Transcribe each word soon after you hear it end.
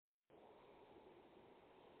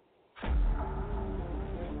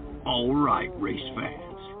All right, race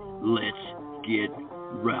fans, let's get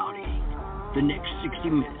rowdy. The next 60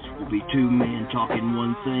 minutes will be two men talking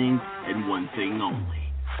one thing and one thing only,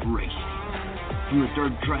 racing. From the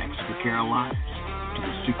dirt tracks of the Carolinas to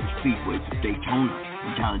the super speedways of Daytona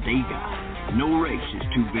and Talladega, no race is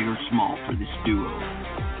too big or small for this duo.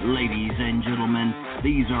 Ladies and gentlemen,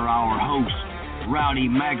 these are our hosts, Rowdy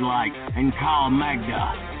Maglite and Kyle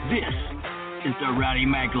Magda. This is the Rowdy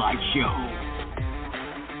Maglite Show.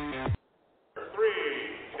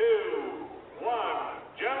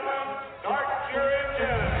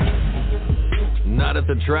 Not at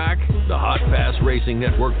the track? The Hot Pass Racing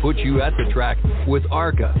Network puts you at the track with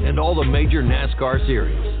ARCA and all the major NASCAR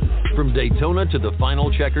series. From Daytona to the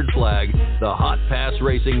final checkered flag, the Hot Pass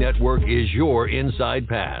Racing Network is your inside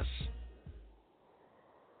pass.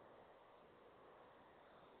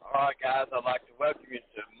 All right, guys, I'd like to welcome you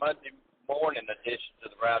to Monday morning edition to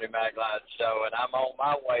the Rowdy Maglite Show, and I'm on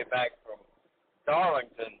my way back from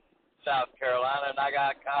Darlington, South Carolina, and I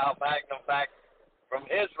got Kyle Magnum back from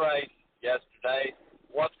his race yesterday.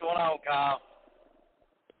 What's going on, Kyle?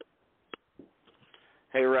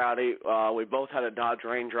 Hey, Rowdy. We both had a Dodge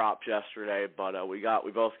Raindrops yesterday, but we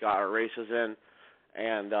both got our races in,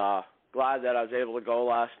 and glad that I was able to go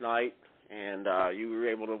last night, and you were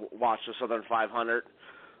able to watch the Southern 500.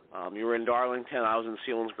 You were in Darlington. I was in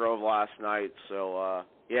Selinsgrove last night, so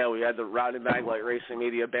yeah, we had the Rowdy Maglite Racing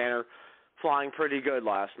Media banner flying pretty good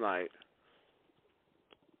last night.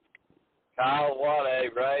 Kyle, what a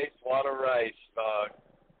race, what a race.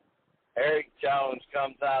 Eric Jones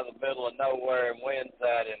comes out of the middle of nowhere and wins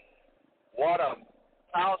that, and what a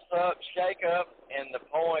toss-up, shake-up in the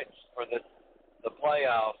points for the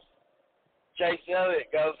playoffs. Chase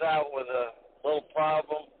Elliott goes out with a little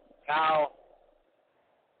problem. Kyle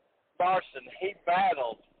Larson, he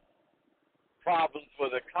battled problems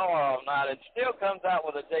with a car all night and still comes out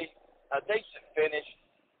with a decent finish.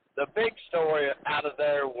 The big story out of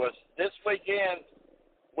there was this weekend,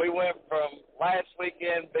 we went from last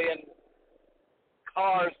weekend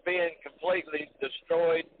cars being completely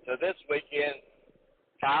destroyed to this weekend,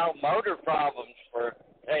 Kyle, motor problems for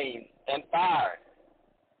teams and fire.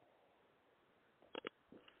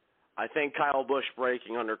 I think Kyle Busch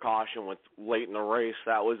braking under caution with late in the race,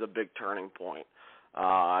 that was a big turning point.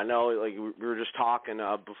 I know, like we were just talking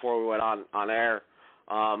before we went on air.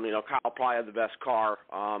 Kyle probably had the best car.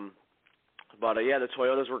 But yeah, the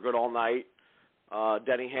Toyotas were good all night.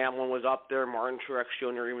 Denny Hamlin was up there. Martin Truex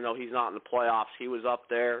Jr., even though he's not in the playoffs, he was up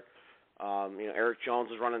there. Eric Jones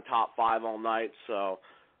was running top 5 all night. So,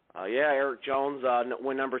 yeah, Eric Jones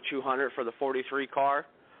win number 200 for the 43 car.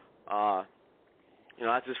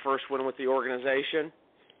 That's his first win with the organization.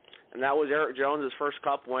 And that was Eric Jones' first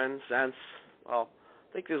Cup win since, I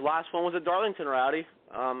think his last one was at Darlington, Rowdy,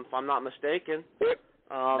 if I'm not mistaken.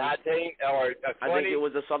 19 or 20, I think it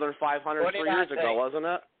was the Southern 500 3 years ago, wasn't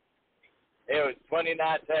it? It was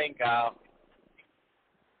 2019, Kyle.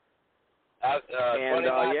 That was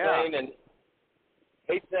 2019, yeah. And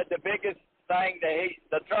he said the biggest thing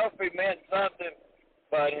the trophy meant something,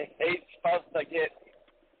 but he's supposed to get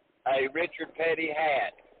a Richard Petty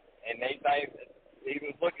hat, and he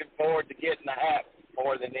was looking forward to getting the hat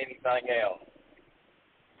more than anything else.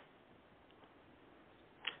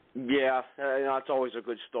 Yeah, it's always a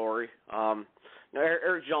good story.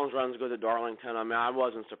 Eric Jones runs good at Darlington. I mean, I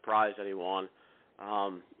wasn't surprised that he won.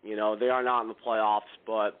 They are not in the playoffs,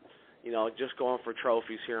 but, just going for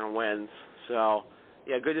trophies here and wins. So,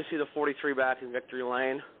 yeah, good to see the 43 back in victory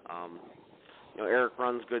lane. Eric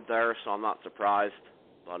runs good there, so I'm not surprised.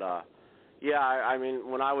 But, yeah, I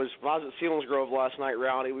mean, when I was at Selinsgrove last night,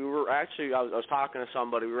 Rowdy, we were actually, I was talking to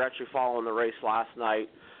somebody. We were actually following the race last night.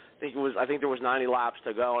 I think there was 90 laps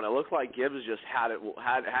to go, and it looked like Gibbs just had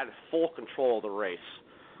full control of the race.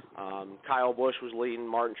 Kyle Busch was leading,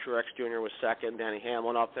 Martin Truex Jr. was second, Denny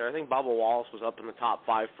Hamlin up there. I think Bubba Wallace was up in the top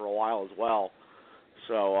 5 for a while as well.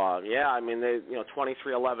 So yeah, I mean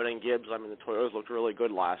 23-11 in Gibbs. I mean the Toyotas looked really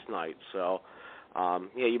good last night. So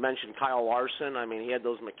yeah, you mentioned Kyle Larson. I mean he had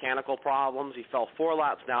those mechanical problems. He fell 4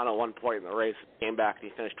 laps down at one point in the race, came back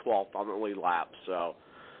and he finished 12th on the lead lap. So.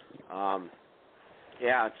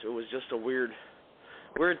 Yeah, it was just a weird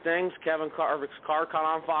things. Kevin Harvick's car caught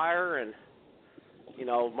on fire, and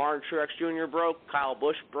Martin Truex Jr. broke, Kyle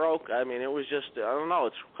Busch broke. I mean, it was just I don't know.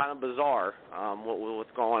 It's kind of bizarre what's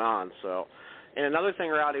going on. So, and another thing,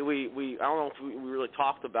 Rowdy, I don't know if we really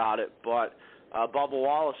talked about it, but Bubba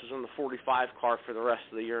Wallace is in the 45 car for the rest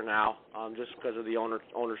of the year now, just because of the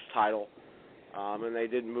owner's title, and they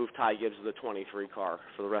did move Ty Gibbs to the 23 car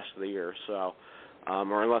for the rest of the year. So.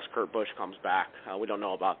 or unless Kurt Busch comes back. We don't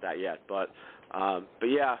know about that yet. But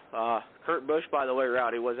yeah, Kurt Busch, by the way,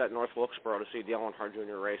 Rowdy, was at North Wilkesboro to see Dale Earnhardt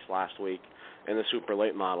Jr. race last week in the super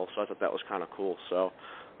late model, so I thought that was kind of cool. So,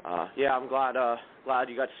 yeah, I'm glad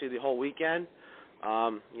you got to see the whole weekend.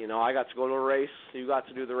 I got to go to a race. You got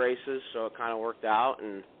to do the races, so it kind of worked out.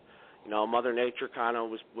 And, Mother Nature kind of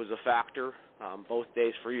was a factor both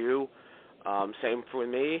days for you. Same for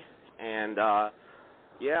me. And,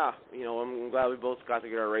 yeah, I'm glad we both got to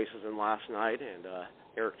get our races in last night. And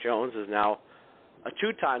Eric Jones is now a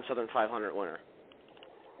 2-time Southern 500 winner.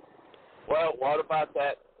 Well, what about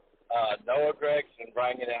that Noah Gregson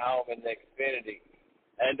bringing it home in the Xfinity?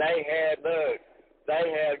 And they had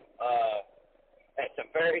at the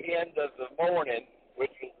very end of the morning,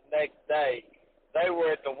 which was the next day, they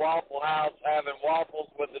were at the Waffle House having waffles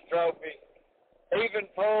with the trophy. Even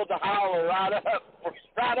pulled the hauler right up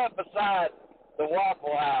beside the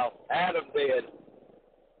Waffle House. Adam did.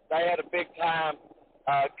 They had a big time.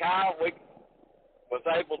 Kyle, we was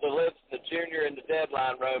able to listen to Junior in the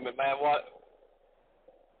deadline room, and man,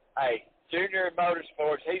 Junior in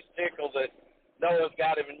motorsports, he's tickled that Noah's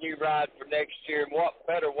got him a new ride for next year, and what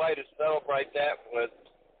better way to celebrate that with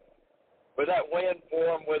that win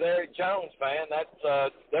for him with Eric Jones, man.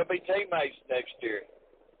 That's they'll be teammates next year.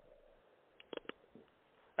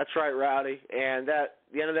 That's right, Rowdy. And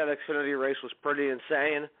the end of that Xfinity race was pretty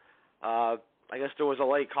insane. I guess there was a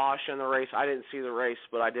late caution in the race. I didn't see the race,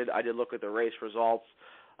 but I did look at the race results.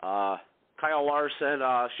 Kyle Larson,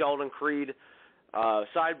 Sheldon Creed,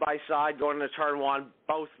 side by side going into turn one,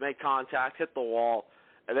 both made contact, hit the wall,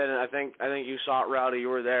 and then I think you saw it, Rowdy. You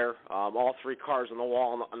were there. All three cars on the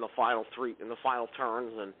wall in the final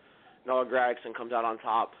turns, and Noah Gragson comes out on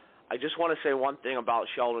top. I just want to say one thing about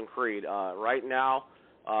Sheldon Creed. Right now,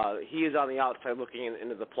 he is on the outside looking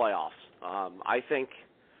into the playoffs. I think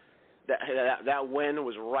that win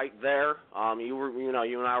was right there. You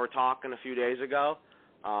and I were talking a few days ago.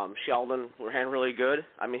 Sheldon ran really good.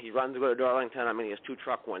 I mean, he runs good at Darlington. I mean, he has 2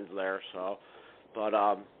 truck wins there. So, but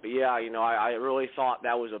yeah, I really thought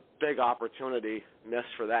that was a big opportunity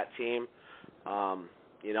missed for that team. I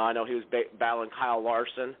know he was battling Kyle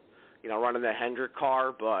Larson, running the Hendrick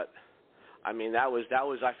car, but I mean, that was.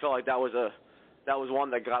 I feel like that was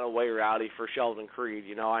one that got away, Rowdy, for Sheldon Creed.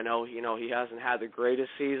 I know, he hasn't had the greatest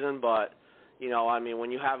season, but, I mean,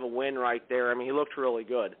 when you have a win right there, I mean, he looked really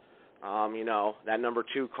good. That number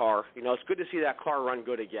 2 car, it's good to see that car run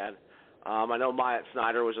good again. I know Myatt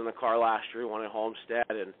Snyder was in the car last year, he won at Homestead,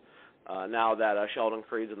 and now that Sheldon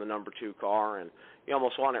Creed's in the number 2 car, and he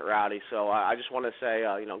almost won it, Rowdy. So I just want to say,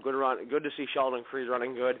 good to see Sheldon Creed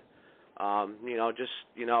running good.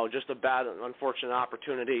 Just a bad, unfortunate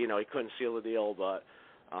opportunity. He couldn't seal the deal, but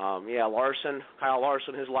yeah, Kyle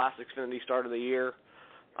Larson, his last Xfinity start of the year.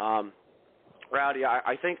 Rowdy,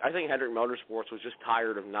 I think Hendrick Motorsports was just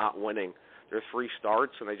tired of not winning their 3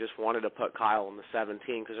 starts, and they just wanted to put Kyle in the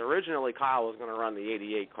 17 because originally Kyle was going to run the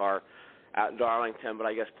 88 car at Darlington, but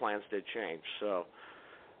I guess plans did change. So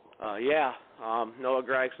yeah, Noah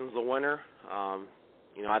Gragson's the winner.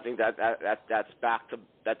 I think that's back to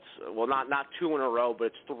not 2 in a row, but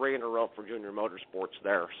it's 3 in a row for Junior Motorsports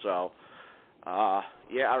there. So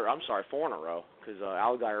yeah, I'm sorry, 4 in a row because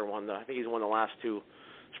Allgaier won I think he's won the last 2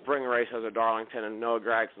 spring races at Darlington, and Noah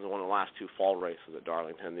Gragson's won the last 2 fall races at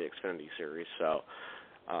Darlington, the Xfinity Series. So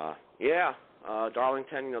yeah,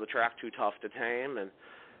 Darlington, the track too tough to tame, and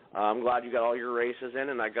I'm glad you got all your races in,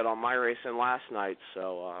 and I got all my race in last night.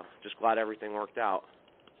 So just glad everything worked out.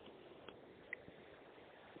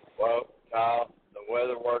 Well, Kyle, the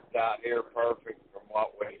weather worked out here perfect from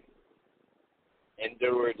what we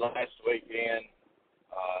endured last weekend.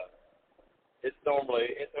 It's don't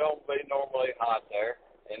be normally hot there,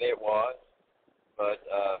 and it was. But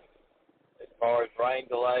as far as rain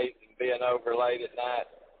delays and being over late at night,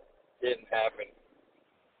 didn't happen.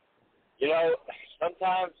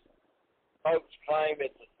 Sometimes folks claim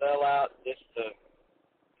it's a sellout just to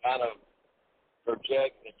kind of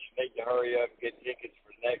project that you need to hurry up and get tickets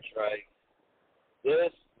for the next race.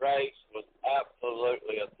 This race was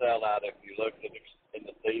absolutely a sellout if you looked at in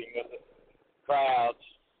the seating of the crowds.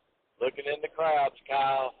 Looking in the crowds,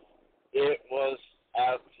 Kyle, it was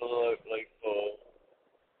absolutely full.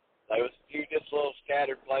 There was a few just little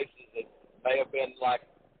scattered places that may have been like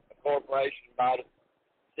a corporation about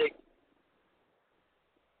 6,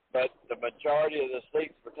 but the majority of the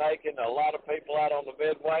seats were taken. A lot of people out on the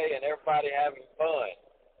midway, and everybody having fun.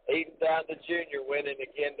 Even down to Junior winning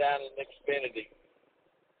again down in Xfinity.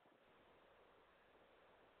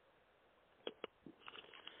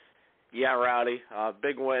 Yeah, Rowdy,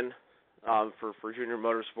 big win for Junior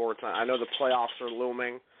Motorsports. I know the playoffs are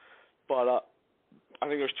looming, but I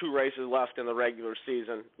think there's 2 races left in the regular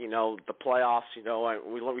season. You know, the playoffs, you know,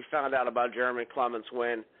 we found out about Jeremy Clements'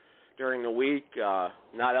 win during the week,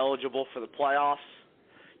 not eligible for the playoffs.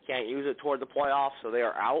 Can't use it toward the playoffs, so they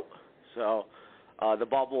are out. So the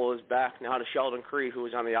bubble is back now to Sheldon Creed, who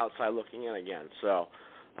is on the outside looking in again. So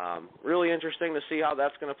really interesting to see how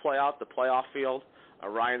that's going to play out, the playoff field.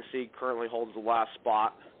 Ryan Sieg currently holds the last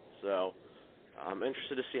spot. So I'm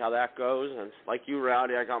interested to see how that goes. And like you,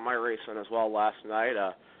 Rowdy, I got my race in as well last night.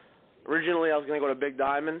 Originally, I was going to go to Big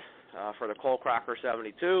Diamond for the Coal Cracker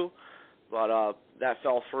 72, but that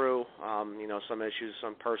fell through. You know, some issues,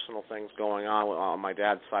 some personal things going on my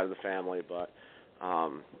dad's side of the family. But,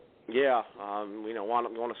 you know, want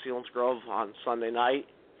to go to Selinsgrove on Sunday night.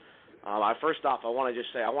 First off, I want to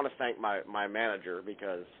just say I want to thank my manager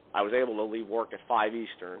because I was able to leave work at 5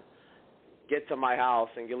 Eastern, get to my house,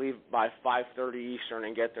 and leave by 5:30 Eastern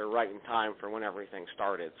and get there right in time for when everything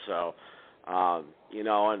started. So, you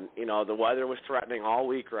know, and, you know, the weather was threatening all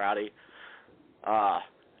week, Rowdy.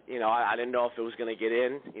 You know, I didn't know if it was going to get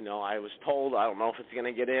in. You know, I was told I don't know if it's going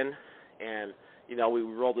to get in. And, you know, we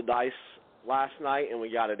rolled the dice last night, and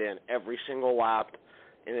we got it in every single lap.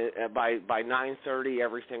 And by 9:30,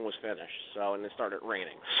 everything was finished. So, and it started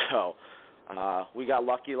raining. So, we got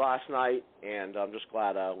lucky last night, and I'm just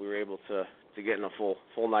glad we were able to get in a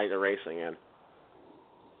full night of racing in.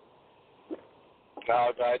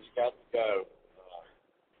 Kyle, glad you got to go.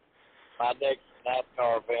 My next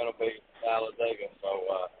NASCAR event will be Talladega,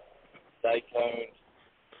 so stay tuned.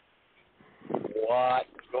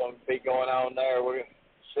 What's going to be going on there? We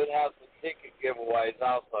should have some ticket giveaways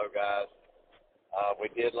also, guys. We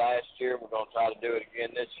did last year. We're going to try to do it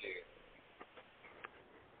again this year.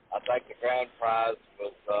 I think the grand prize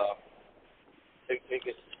was 2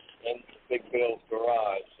 tickets in Big Bill's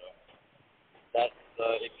garage. So that's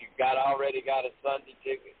if you've already got a Sunday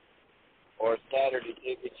ticket or a Saturday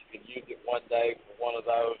ticket, you can use it one day for one of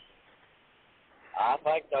those. I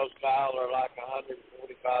think those, Kyle, are like $145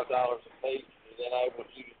 a piece, and then able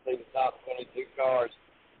you to see the top 22 cars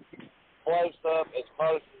almost as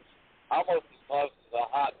close as a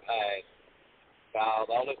hot pass. Kyle,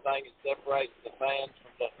 the only thing that separates the fans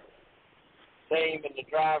from the team and the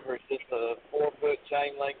drivers is the 4-foot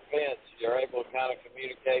chain link fence. You're able to kind of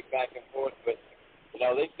communicate back and forth, but you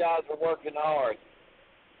know these guys are working hard,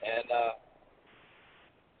 and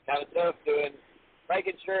kind of tough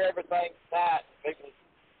making sure everything's tight. People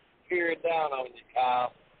peering down on you,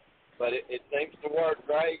 Kyle, but it seems to work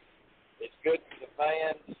great. It's good for the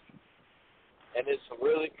fans, and it's a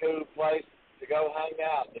really cool place to go hang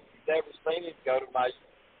out. If you've never seen it, go to my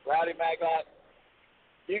Rowdy Maglite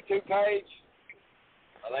YouTube page.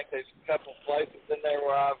 I think there's a couple places in there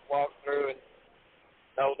where I've walked through and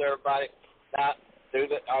told everybody not do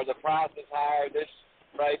that. Are the prices higher this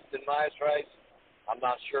race than last race? I'm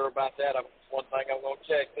not sure about that. It's one thing I'm going to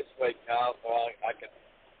check this week, Kyle, so I can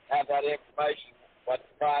have that information, what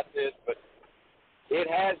the price is. But it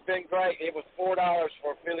has been great. It was $4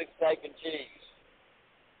 for Philly steak and cheese,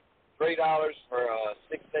 $3 for a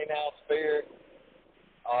 16-ounce beer.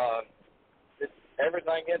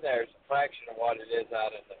 Everything in there is a fraction of what it is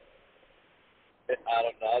out on the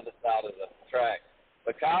other side of the track.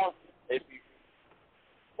 But Kyle, if you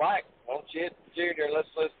like, won't you hit Junior? Let's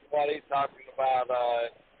listen to what he's talking about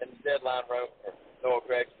in the deadline room for Noah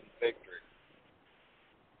Gregson's victory.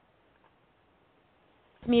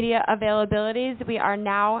 Media availabilities. We are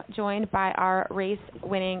now joined by our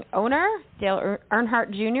race-winning owner, Dale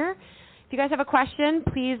Earnhardt Jr. If you guys have a question,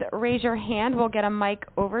 please raise your hand. We'll get a mic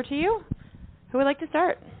over to you. Who would like to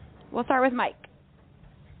start? We'll start with Mike.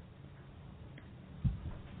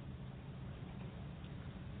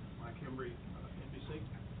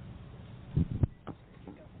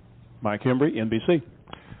 Mike Hembry, NBC.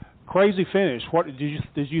 Crazy finish. What did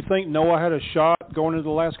you think Noah had a shot going into the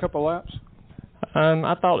last couple of laps?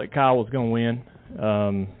 I thought that Kyle was going to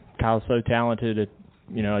win. Kyle's so talented.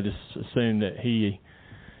 I just assumed that he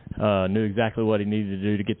knew exactly what he needed to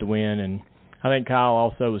do to get the win, and I think Kyle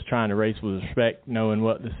also was trying to race with respect, knowing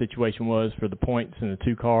what the situation was for the points in the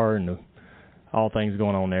 2-car and all things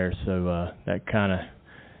going on there. So that kind of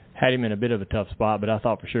had him in a bit of a tough spot, but I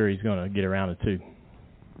thought for sure he's going to get around the 2.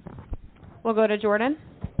 We'll go to Jordan.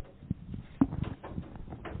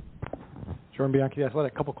 Jordan Bianchi,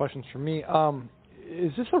 Athletic. A couple questions for me.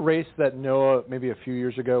 Is this a race that Noah maybe a few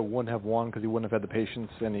years ago wouldn't have won because he wouldn't have had the patience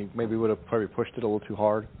and he maybe would have probably pushed it a little too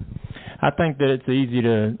hard? I think that it's easy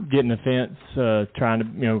to get in the fence, trying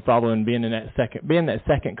to following being that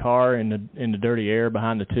second car in the dirty air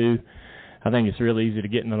behind the 2. I think it's really easy to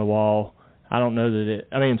get into the wall. I don't know that it.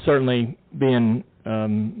 I mean, certainly being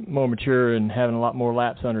more mature and having a lot more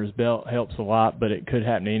laps under his belt helps a lot, but it could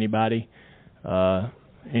happen to anybody.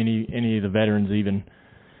 Any of the veterans even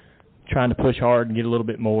trying to push hard and get a little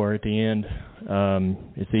bit more at the end.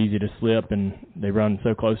 It's easy to slip, and they run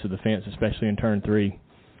so close to the fence, especially in turn 3.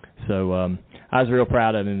 So I was real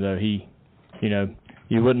proud of him, though. He,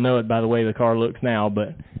 you wouldn't know it by the way the car looks now,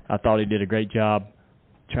 but I thought he did a great job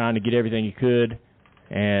trying to get everything he could,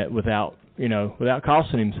 and without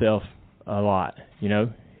costing himself a lot. He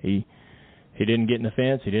didn't get in the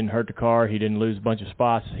fence, he didn't hurt the car, he didn't lose a bunch of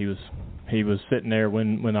spots. He was sitting there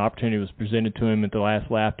when the opportunity was presented to him at the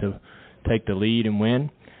last lap to take the lead and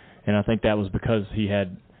win, and I think that was because he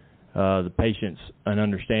had the patience and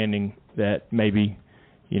understanding that maybe,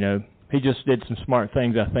 he just did some smart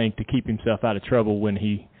things, I think, to keep himself out of trouble when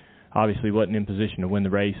he obviously wasn't in position to win the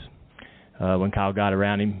race. When Kyle got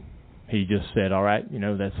around him, he just said, all right,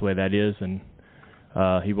 that's the way that is, and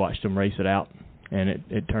he watched him race it out, and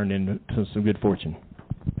it turned into some good fortune.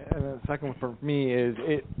 And the second one for me is,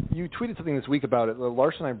 you tweeted something this week about it.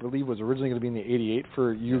 Larson, I believe, was originally going to be in the 88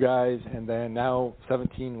 for you guys, and then now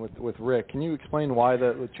 17 with Rick. Can you explain why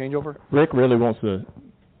the changeover? Rick really wants the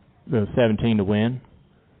 17 to win,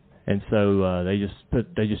 and so they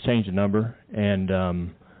just changed the number, and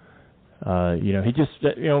he just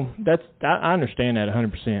I understand that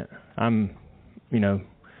 100%.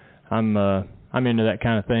 I'm into that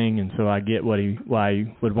kind of thing, and so I get why he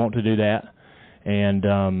would want to do that. And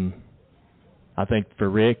I think for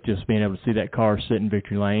Rick, just being able to see that car sit in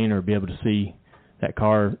victory lane or be able to see that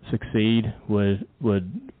car succeed would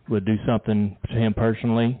do something to him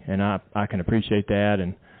personally, and I can appreciate that.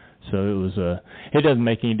 And so it doesn't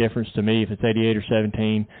make any difference to me if it's 88 or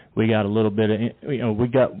 17. We got a little bit of,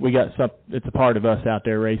 we got some. It's a part of us out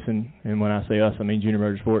there racing, and when I say us, I mean Junior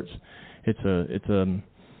Motorsports. It's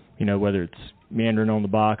whether it's meandering on the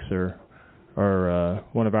box or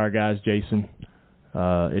one of our guys, Jason.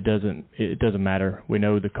 It doesn't matter. We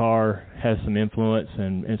know the car has some influence,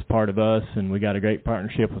 and it's part of us, and we got a great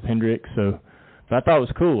partnership with Hendrick. So, but I thought it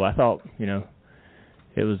was cool. I thought,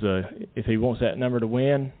 it was if he wants that number to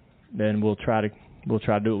win, then we'll try to do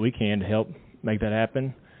what we can to help make that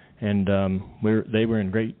happen. And they were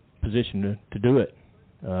in great position to do it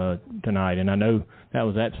tonight. And I know that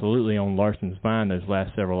was absolutely on Larson's mind those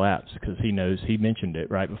last several laps, because he mentioned it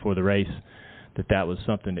right before the race, that was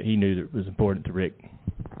something that he knew that was important to Rick.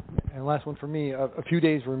 And last one for me, a few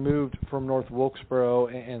days removed from North Wilkesboro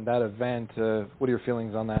and that event, what are your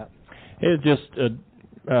feelings on that? It was just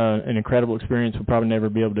an incredible experience we'll probably never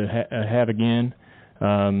be able to have again.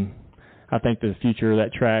 I think the future of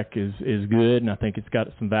that track is good, and I think it's got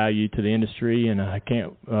some value to the industry, and I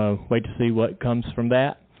can't wait to see what comes from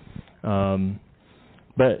that.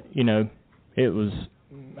 But, it was,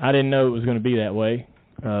 I didn't know it was going to be that way,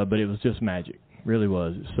 but it was just magic. It really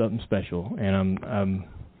was. It's something special, and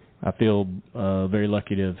I feel very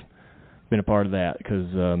lucky to have been a part of that, because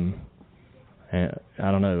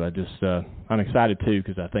I don't know. I'm excited too,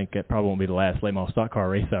 because I think that probably won't be the last late model stock car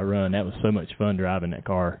race I run. That was so much fun driving that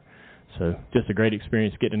car. So just a great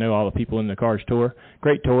experience, get to know all the people in the Cars Tour.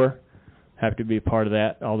 Great tour. Happy to be a part of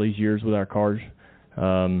that all these years with our cars.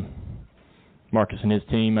 Marcus and his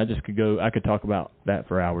team. I could talk about that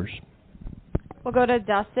for hours. We'll go to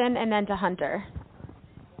Dustin and then to Hunter.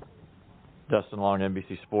 Dustin Long,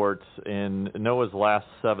 NBC Sports. In Noah's last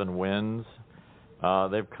 7 wins,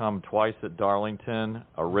 they've come twice at Darlington,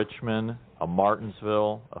 a Richmond, a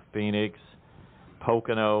Martinsville, a Phoenix,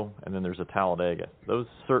 Pocono, and then there's a Talladega. Those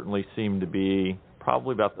certainly seem to be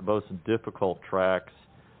probably about the most difficult tracks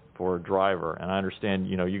for a driver. And I understand,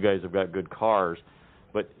 you guys have got good cars,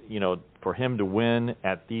 but, for him to win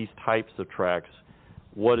at these types of tracks,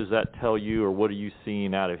 what does that tell you, or what are you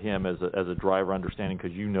seeing out of him as a driver, understanding,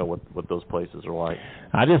 because you know what those places are like?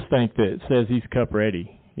 I just think that it says he's cup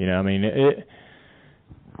ready. When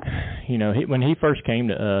he first came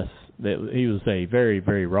to us, that he was a very,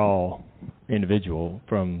 very raw individual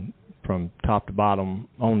from top to bottom,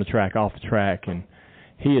 on the track, off the track, and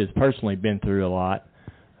he has personally been through a lot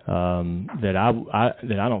that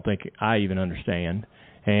I don't think I even understand,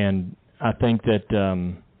 and I think that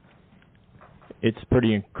it's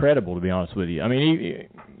pretty incredible, to be honest with you. I mean,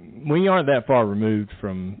 we aren't that far removed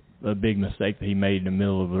from a big mistake that he made in the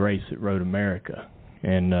middle of the race at Road America,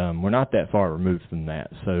 and we're not that far removed from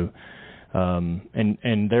that. So,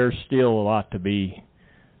 and there's still a lot to be.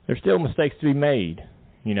 There's still mistakes to be made,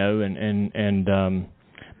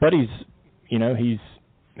 but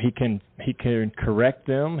he can correct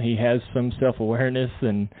them. He has some self-awareness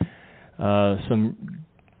and some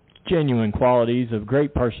genuine qualities of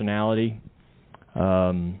great personality.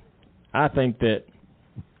 I think that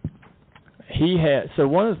he had. So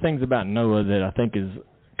one of the things about Noah that I think is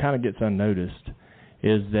kind of gets unnoticed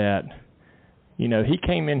is that, you know, he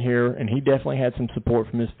came in here and he definitely had some support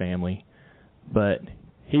from his family, but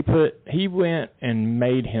he went and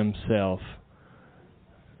made himself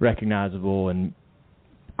recognizable and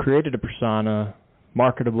created a persona,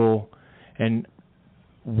 marketable, and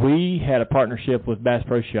we had a partnership with Bass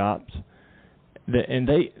Pro Shops and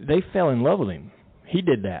they fell in love with him. He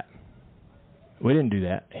did that. We didn't do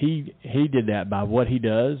that. He did that by what he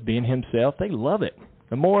does, being himself. They love it.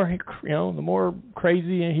 The more the more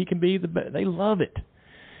crazy he can be, they love it.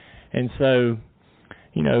 And so,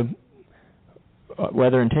 you know,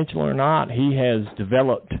 whether intentional or not, he has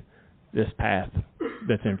developed this path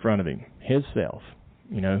that's in front of him, himself.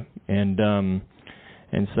 You know, and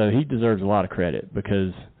so he deserves a lot of credit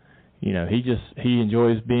because, you know, he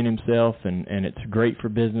enjoys being himself, and it's great for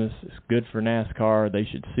business. It's good for NASCAR. They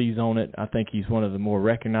should seize on it. I think he's one of the more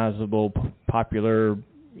recognizable, popular,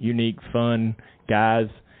 unique, fun guys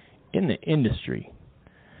in the industry.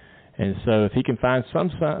 And so if he can find some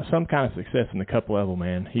kind of success in the Cup level,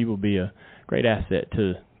 man, he will be a great asset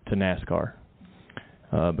to NASCAR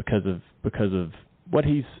because of what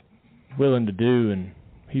he's willing to do, and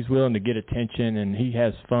he's willing to get attention, and he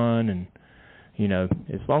has fun, and you know,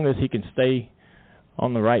 as long as he can stay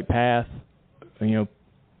on the right path, you know,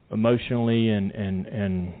 emotionally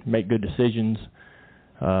and make good decisions,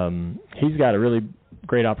 he's got a really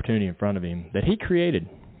great opportunity in front of him that he created.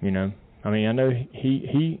 You know, I mean, I know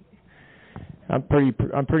I'm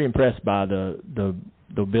pretty impressed by the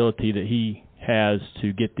ability that he has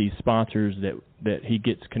to get these sponsors that he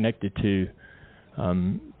gets connected to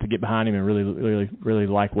get behind him and really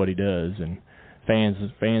like what he does, and fans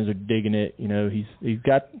are digging it. You know, he's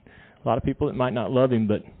got a lot of people that might not love him,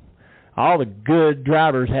 but all the good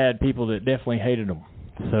drivers had people that definitely hated him.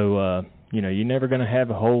 So you know, you're never going to have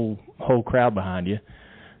a whole crowd behind you,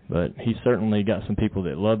 but he's certainly got some people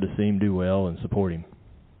that love to see him do well and support him.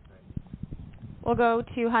 We'll go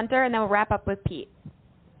to Hunter, and then we'll wrap up with Pete.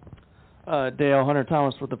 Dale, Hunter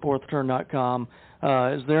Thomas with thefourthturn.com.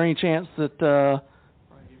 Is there any chance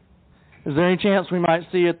we might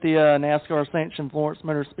see at the NASCAR sanctioned Florence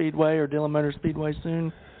Motor Speedway or Dillon Motor Speedway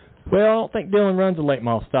soon? Well, I don't think Dillon runs a late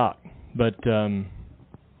model stock, but I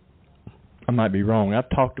might be wrong. I've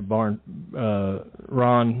talked to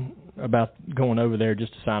Ron about going over there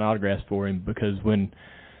just to sign autographs for him, because when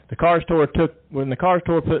the Cars Tour put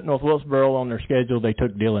North Wilkesboro on their schedule, they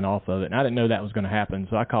took Dillon off of it, and I didn't know that was going to happen.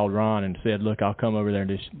 So I called Ron and said, "Look, I'll come over there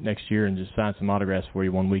next year and just sign some autographs for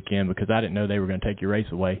you one weekend, because I didn't know they were going to take your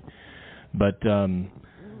race away." But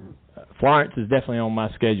Florence is definitely on my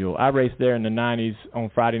schedule. I raced there in the 90s on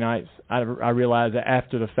Friday nights. I realized that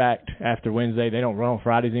after the fact, after Wednesday, they don't run on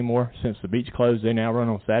Fridays anymore. Since the beach closed, they now run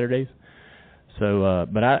on Saturdays. So,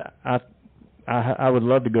 but I would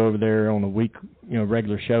love to go over there on a week, you know,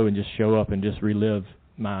 regular show and just show up and just relive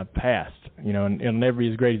my past, you know, and it'll never be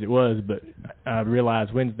as great as it was, but I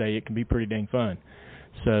realized Wednesday it can be pretty dang fun.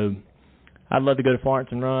 So I'd love to go to Florence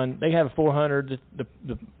and run. They have a 400,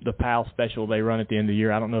 the PAL special they run at the end of the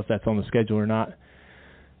year. I don't know if that's on the schedule or not.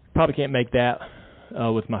 Probably can't make that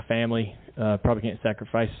with my family. Probably can't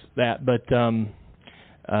sacrifice that. But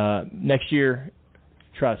next year,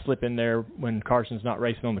 try to slip in there when Carson's not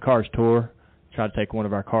racing on the Cars Tour. Try to take one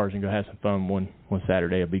of our cars and go have some fun one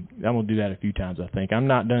Saturday. I'm going to do that a few times, I think. I'm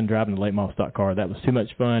not done driving the late model stock car. That was too much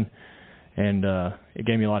fun, and it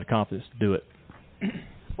gave me a lot of confidence to do it.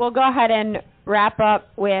 We'll go ahead and wrap up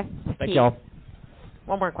with Thank Pete. y'all.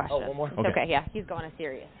 One more question. Oh, one more? It's okay, yeah. He's going to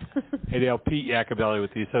serious. Hey, Dale. Pete Iacobelli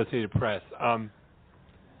with the Associated Press.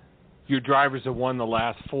 Your drivers have won the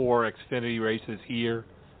last 4 Xfinity races here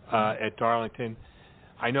at Darlington.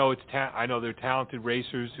 I know they're talented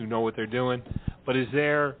racers who know what they're doing, but is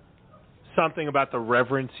there something about the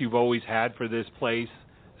reverence you've always had for this place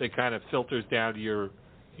that kind of filters down to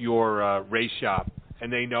your race shop,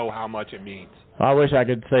 and they know how much it means? I wish I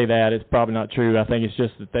could say that. It's probably not true. I think it's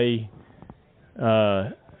just that they,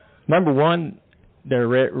 number one, they're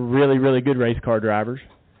really, really good race car drivers.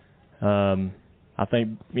 I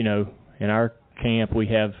think, you know, in our camp we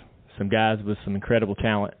have some guys with some incredible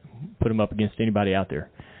talent. Put them up against anybody out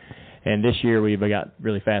there. And this year we've got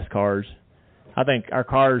really fast cars. I think our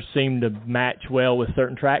cars seem to match well with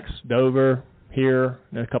certain tracks, Dover, here,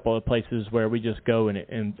 and a couple of places where we just go and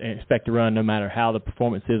expect to run no matter how the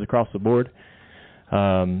performance is across the board.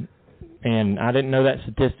 And I didn't know that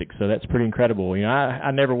statistic, so that's pretty incredible. You know,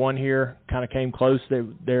 I never won here, kind of came close.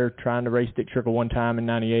 They're trying to race Dick Trickle one time in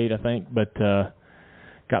 '98, I think, but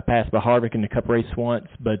got passed by Harvick in the Cup race once.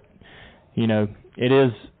 But you know, it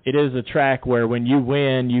is a track where when you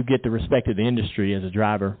win, you get the respect of the industry as a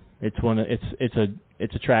driver. It's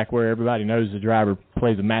a track where everybody knows the driver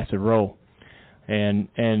plays a massive role, and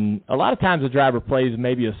a lot of times the driver plays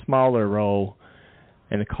maybe a smaller role,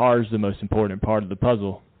 and the car's the most important part of the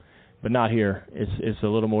puzzle, but not here. It's a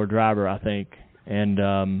little more driver, I think, and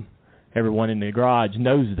everyone in the garage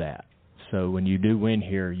knows that. So when you do win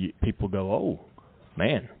here, people go, "Oh,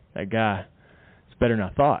 man, that guy is better than I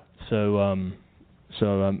thought." So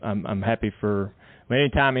I'm happy for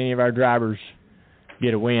anytime any of our drivers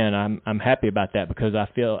get a win. I'm happy about that because I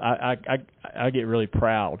feel I get really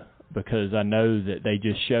proud because I know that they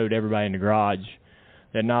just showed everybody in the garage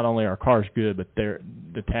that not only are cars good, but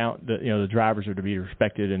the drivers are to be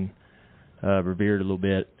respected and revered a little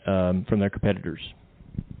bit from their competitors.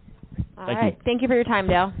 All right. Thank you for your time,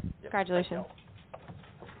 Dale. Congratulations.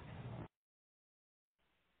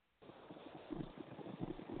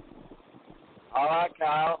 All right,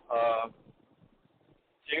 Kyle.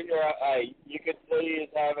 Junior, hey, you can see he's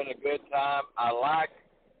having a good time. I like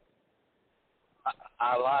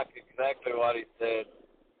exactly what he said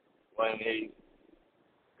when he's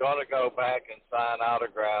going to go back and sign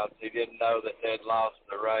autographs. He didn't know that they'd lost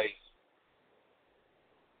the race.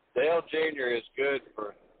 Dale Jr. is good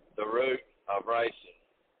for the root of racing,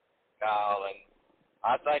 Kyle, and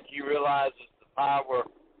I think he realizes the power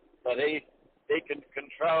that he can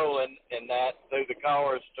control in that through the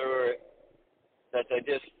cars that they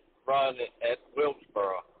just run at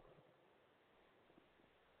Wilkesboro.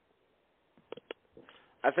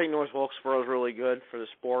 I think North Wilkesboro is really good for the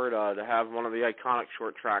sport to have one of the iconic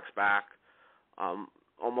short tracks back,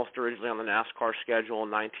 almost originally on the NASCAR schedule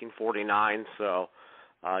in 1949. So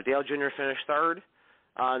Dale Jr. finished third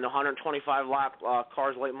in the 125-lap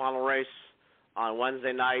Cars Late Model race on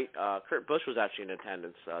Wednesday night. Kurt Busch was actually in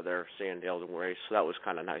attendance there seeing Dale race, so that was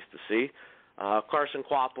kind of nice to see. Carson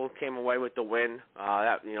Quapple came away with the win.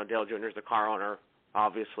 Dale Jr. is the car owner,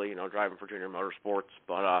 obviously, driving for Junior Motorsports.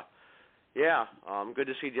 But, good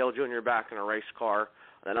to see Dale Jr. back in a race car,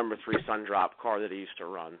 the number 3 Sundrop car that he used to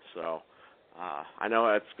run. So I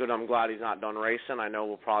know it's good. I'm glad he's not done racing. I know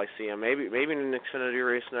we'll probably see him maybe in an Xfinity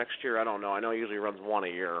race next year. I don't know. I know he usually runs one a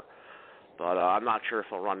year. But I'm not sure if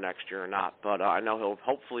he'll run next year or not. But I know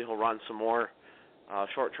hopefully he'll run some more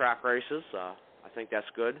short track races. I think that's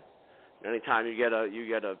good. Anytime you get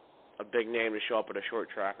a big name to show up at a short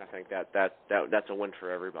track, I think that's a win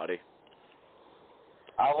for everybody.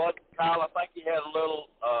 Kyle, I think he had a little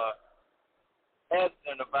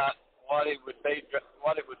hesitant about what it would be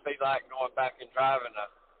like going back and driving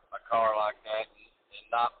a car like that and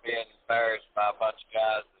not being embarrassed by a bunch of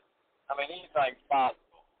guys. I mean, anything's possible.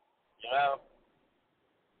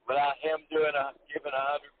 Without him giving 100%,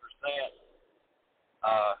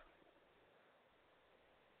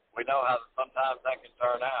 we know how sometimes that can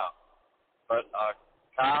turn out. But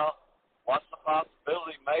Kyle, what's the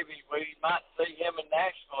possibility? Maybe we might see him in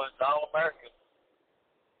Nashville as the All-American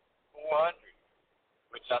 400,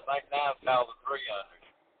 which I think now is called the 300.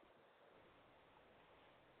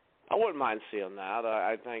 I wouldn't mind seeing that.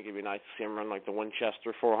 I think it'd be nice to see him run like the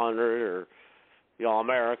Winchester 400 or the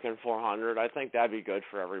All-American 400. I think that'd be good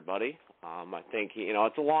for everybody. I think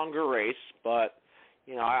it's a longer race, but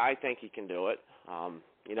I think he can do it.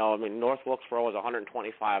 North Wilkesboro was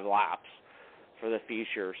 125 laps for the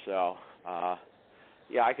feature, so I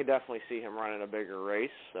could definitely see him running a bigger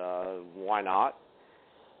race. Why not?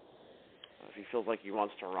 If he feels like he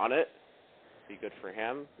wants to run it, be good for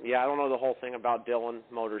him. I don't know the whole thing about Dillon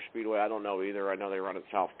Motor Speedway. I don't know either. I know they run in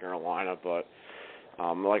South Carolina, but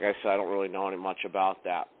like I said, I don't really know any much about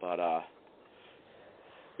that. But,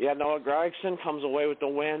 Noah Gragson comes away with the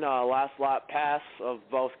win, last lap pass of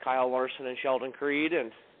both Kyle Larson and Sheldon Creed.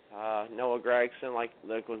 And Noah Gragson, like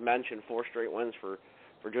was mentioned, 4 straight wins for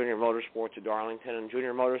Junior Motorsports at Darlington. And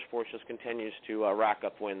Junior Motorsports just continues to rack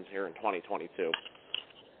up wins here in 2022.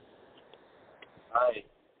 Hey,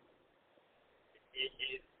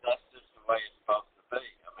 that's just the way it's supposed to be.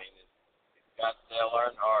 I mean, it's got Dale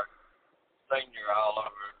Earnhardt Sr. all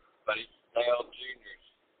over it, but it's Dale Jr.'s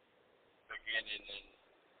beginning. And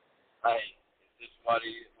hey, it's just what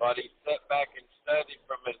he sat back and studied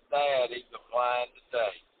from his dad. He's applying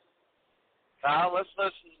today. Kyle, let's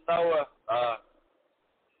listen to Noah.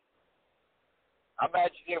 I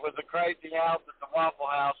imagine it was a crazy house at the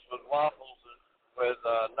Waffle House with waffles with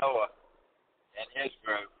Noah and his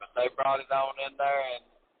group, but they brought it on in there and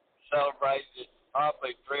celebrated it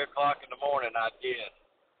probably 3 o'clock in the morning, I guess.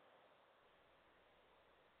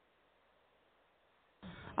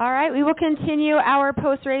 All right, we will continue our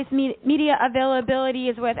post-race media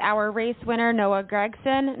availabilities with our race winner, Noah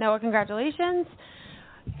Gragson. Noah, congratulations.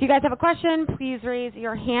 If you guys have a question, please raise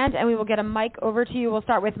your hand, and we will get a mic over to you. We'll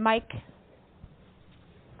start with Mike.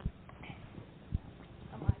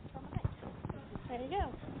 There you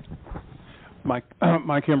go. Mike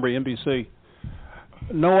Embry, NBC.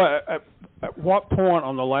 Noah, at what point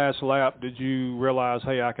on the last lap did you realize,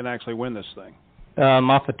 hey, I can actually win this thing?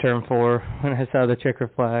 Off of turn 4 when I saw the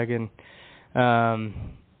checker flag, and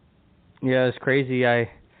yeah, it was crazy. I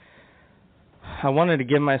wanted to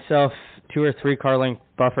give myself 2 or 3 car length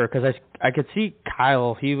buffer because I could see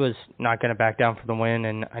Kyle. He was not going to back down for the win,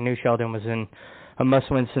 and I knew Sheldon was in a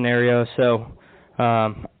must-win scenario. So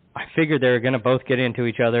I figured they were going to both get into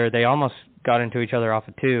each other. They almost got into each other off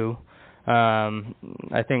of 2.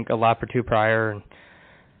 I think a lap or 2 prior. And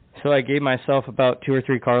so I gave myself about 2 or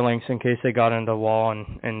 3 car lengths in case they got into the wall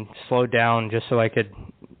and slowed down just so I could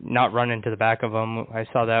not run into the back of them. I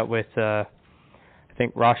saw that with I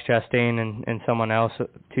think Ross Chastain and someone else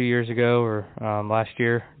 2 years ago or last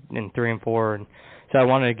year in 3 and 4. And so I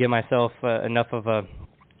wanted to give myself enough of a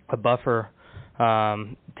buffer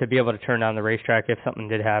to be able to turn down the racetrack if something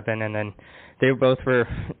did happen. And then they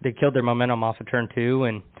killed their momentum off of turn 2,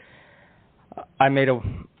 and I made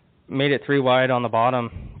it 3 wide on the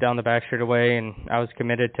bottom down the back straightaway, and I was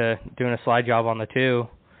committed to doing a slide job on the 2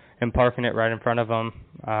 and parking it right in front of them.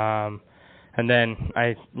 And then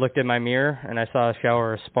I looked in my mirror and I saw a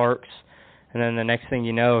shower of sparks, and then the next thing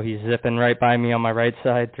you know, he's zipping right by me on my right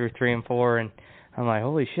side through 3 and 4, and I'm like,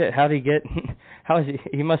 holy shit, how'd he get? How is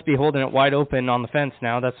he must be holding it wide open on the fence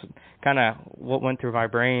now. That's kind of what went through my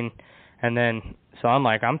brain. And then so I'm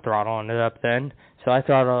like, I'm throttling it up then. So I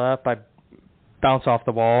throttled up. I bounce off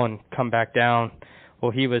the wall and come back down.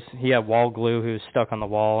 Well, he had wall glue. He was stuck on the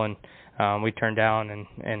wall, and we turned down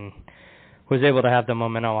and was able to have the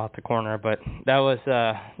momentum off the corner. But that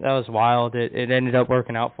was wild. It ended up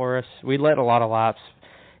working out for us. We led a lot of laps,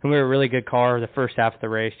 and we were a really good car the first half of the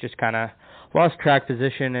race. Just kind of lost track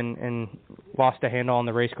position and lost a handle on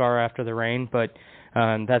the race car after the rain. But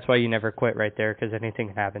that's why you never quit right there, because anything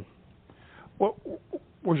can happen. What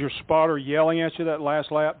was your spotter yelling at you that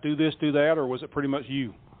last lap, do this, do that, or was it pretty much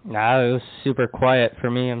you? No, it was super quiet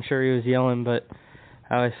for me. I'm sure he was yelling, but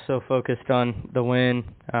I was so focused on the win.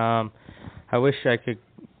 I wish I could,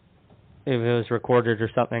 if it was recorded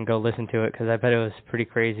or something, go listen to it, because I bet it was pretty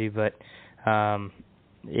crazy. But,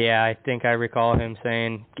 yeah, I think I recall him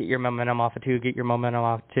saying, get your momentum off of 2, get your momentum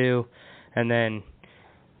off of 2. And then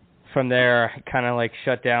from there, I kind of like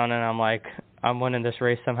shut down, and I'm like, I'm winning this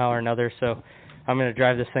race somehow or another, so I'm going to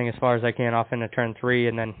drive this thing as far as I can off into turn 3,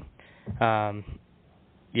 and then,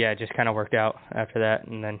 yeah, it just kind of worked out after that.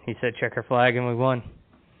 And then he said checker flag, and we won.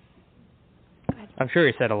 I'm sure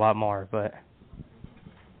he said a lot more, but.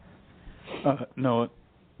 No,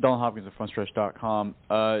 Don Hopkins at FrontStretch.com.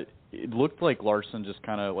 It looked like Larson just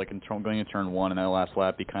kind of, like going into turn 1 in that last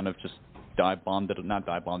lap, he kind of just dive-bombed it, not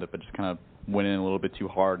dive-bombed it, but just kind of went in a little bit too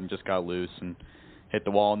hard and just got loose and hit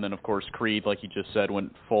the wall. And then, of course, Creed, like you just said,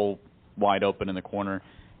 went full wide open in the corner.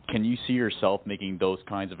 Can you see yourself making those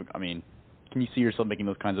kinds of, can you see yourself making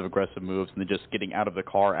those kinds of aggressive moves and then just getting out of the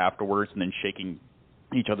car afterwards and then shaking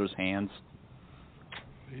each other's hands?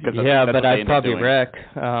 Yeah, but I'd probably wreck.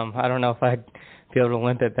 I don't know if I'd be able to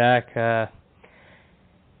limp it back.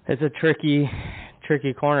 It's a tricky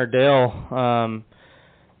corner. Dale,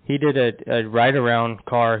 he did a ride-around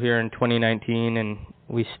car here in 2019, and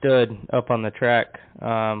we stood up on the track.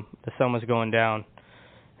 The sun was going down,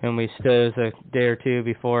 and we stood. It was a day or two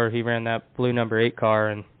before he ran that blue number 8 car,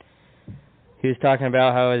 and he was talking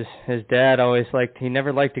about how his dad always he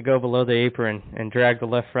never liked to go below the apron and drag the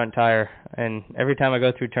left front tire. And every time I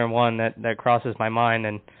go through turn 1, that crosses my mind,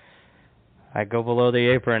 and I go below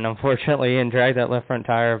the apron, unfortunately, and drag that left front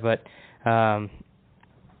tire. But I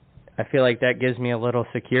feel like that gives me a little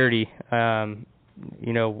security, putting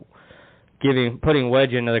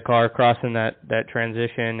wedge into the car, crossing that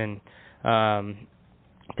transition, and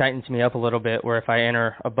tightens me up a little bit, where if I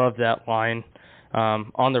enter above that line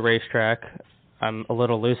on the racetrack, I'm a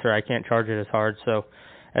little looser. I can't charge it as hard. So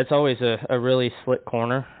it's always a really slick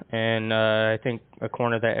corner, and I think a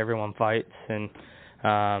corner that everyone fights. And,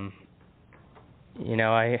 I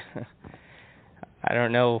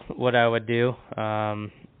don't know what I would do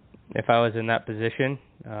if I was in that position.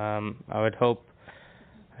 I would hope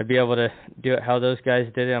I'd be able to do it how those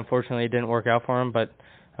guys did it. Unfortunately, it didn't work out for them, but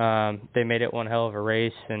they made it one hell of a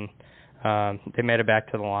race, and they made it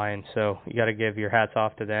back to the line. So you got to give your hats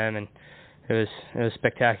off to them, and it was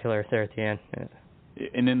spectacular there at the end.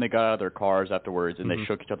 And then they got out of their cars afterwards, and they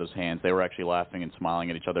shook each other's hands. They were actually laughing and smiling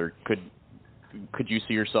at each other. Could you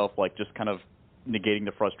see yourself just kind of negating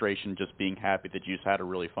the frustration, just being happy that you just had a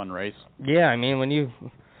really fun race? Yeah, when you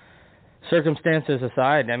circumstances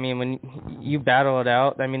aside, I mean, when you battle it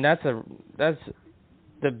out, I mean, that's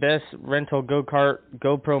the best rental go-kart,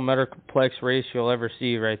 GoPro Metroplex race you'll ever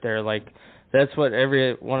see right there. Like, that's what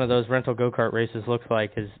every one of those rental go-kart races looks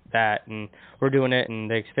like, is that. And we're doing it in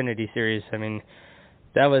the Xfinity Series. I mean,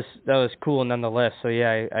 that was cool nonetheless. So,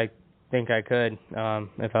 yeah, I think I could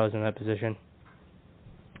if I was in that position.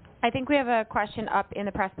 I think we have a question up in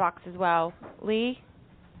the press box as well. Lee?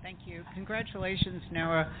 Thank you. Congratulations,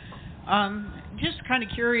 Noah. Just kind of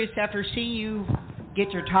curious, after seeing you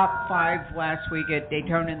get your top 5 last week at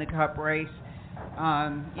Daytona in the Cup race,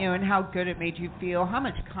 and how good it made you feel, how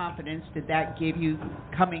much confidence did that give you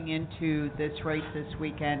coming into this race this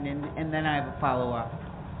weekend? And then I have a follow-up.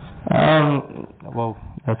 Well,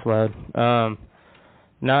 that's loud.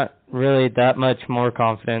 Not really that much more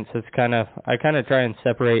confidence. It's I kind of try and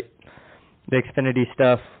separate the Xfinity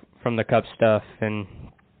stuff from the Cup stuff, and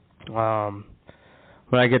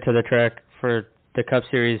when I get to the track for the Cup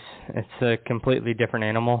Series, it's a completely different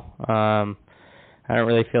animal. I don't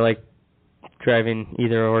really feel like driving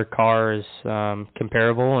either or car is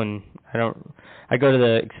comparable, and I go to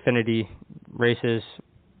the Xfinity races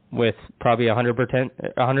with probably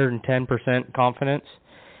 110% confidence.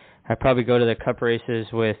 I probably go to the Cup races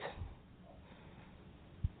with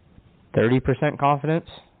 30% confidence,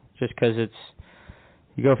 just because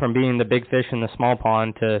you go from being the big fish in the small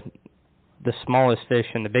pond to the smallest fish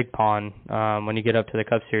in the big pond when you get up to the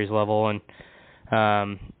Cup Series level. And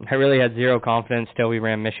I really had zero confidence till we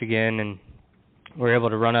ran Michigan, and we were able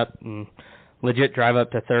to run up and legit drive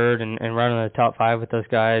up to third and run in the top 5 with those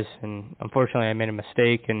guys. And unfortunately, I made a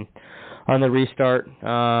mistake on the restart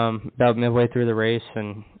about midway through the race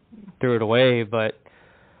and threw it away. But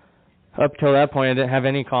up till that point, I didn't have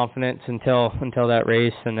any confidence until that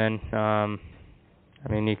race. And then,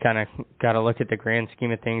 you kind of got to look at the grand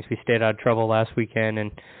scheme of things. We stayed out of trouble last weekend,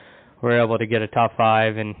 and we were able to get a top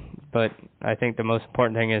 5. But I think the most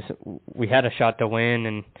important thing is we had a shot to win.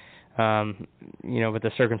 And with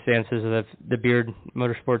the circumstances of the Beard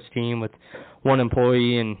Motorsports team with one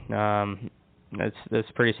employee, and that's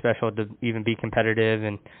pretty special to even be competitive.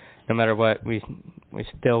 And no matter what, we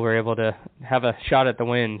still were able to have a shot at the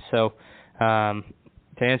win. So to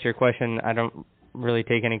answer your question, I don't really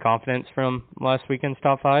take any confidence from last weekend's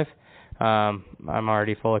top 5. I'm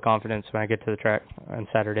already full of confidence when I get to the track on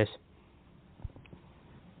Saturdays.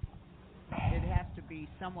 It has to be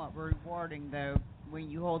somewhat rewarding, though, when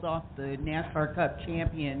you hold off the NASCAR Cup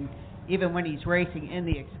champion, even when he's racing in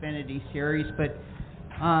the Xfinity Series. But,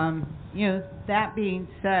 that being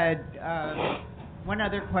said, one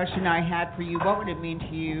other question I had for you, what would it mean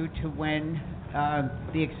to you to win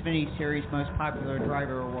the Xfinity Series Most Popular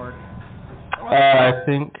Driver Award? I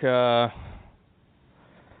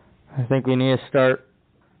think we need to start,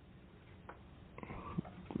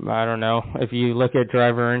 I don't know, if you look at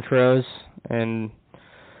driver intros and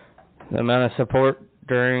the amount of support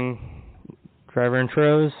during driver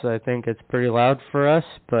intros, I think it's pretty loud for us,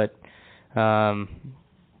 but I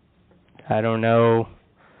don't know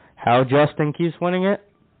how Justin keeps winning it,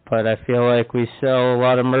 but I feel like we sell a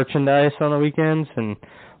lot of merchandise on the weekends, and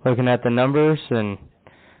looking at the numbers, and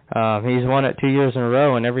he's won it 2 years in a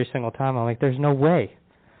row, and every single time I'm like, there's no way.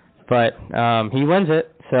 But he wins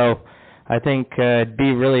it, so I think it'd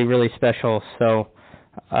be really, really special. So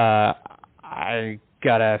I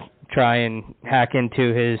got to try and hack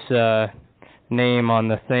into his name on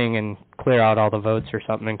the thing and clear out all the votes or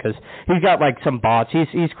something, because he's got like some bots.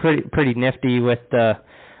 He's pretty nifty with the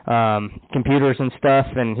computers and stuff,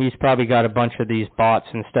 and he's probably got a bunch of these bots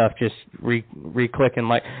and stuff just re-clicking.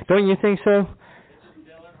 Like, don't you think so?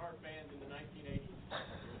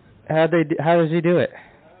 How does he do it?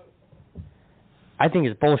 I think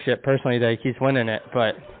it's bullshit, personally, that he keeps winning it,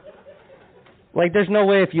 but like, there's no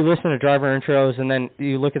way if you listen to driver intros and then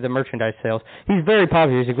you look at the merchandise sales. He's very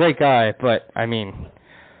popular. He's a great guy, but I want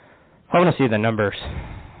to see the numbers.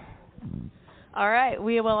 All right,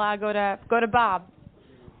 we will go to Bob.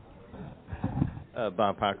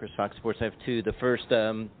 Bob Parker, Fox Sports. I have 2. The first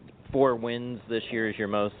 4 wins this year is your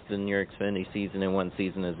most in your Xfinity season in one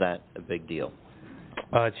season. Is that a big deal?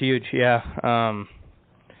 It's huge, yeah.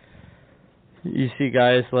 You see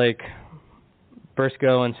guys like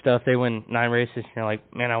Briscoe and stuff, they win 9 races, and you're like,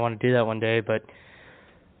 man, I want to do that one day. But,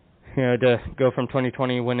 to go from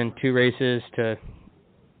 2020 winning 2 races to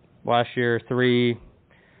last year 3,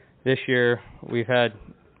 this year we've had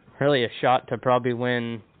really a shot to probably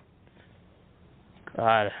win,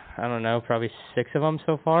 God, I don't know, probably 6 of them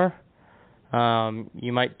so far.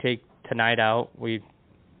 You might take tonight out. We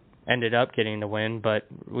ended up getting the win, but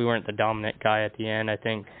we weren't the dominant guy at the end. I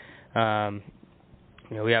think,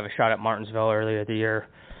 we have a shot at Martinsville earlier the year.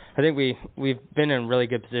 I think we've been in really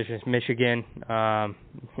good positions. Michigan,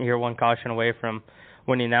 you're one caution away from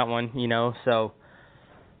winning that one, So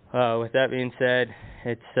with that being said,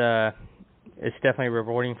 it's definitely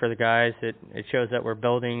rewarding for the guys. It shows that we're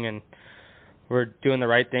building and we're doing the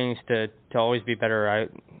right things to always be better.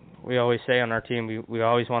 We always say on our team we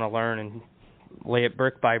always want to learn and lay it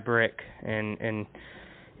brick by brick and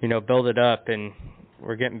build it up, and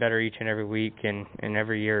we're getting better each and every week and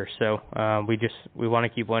every year. So we want to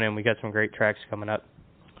keep winning. We got some great tracks coming up.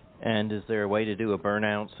 And is there a way to do a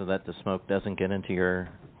burnout so that the smoke doesn't get into your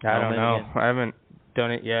I don't know. again? I haven't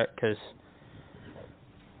done it yet because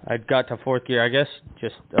I got to fourth gear. I guess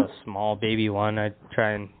just a small baby one. I'd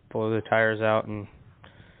try and blow the tires out and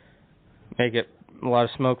make it a lot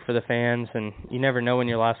of smoke for the fans. And you never know when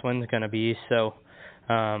your last one's going to be. So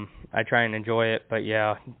I try and enjoy it. But,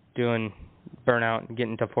 yeah, doing burnout and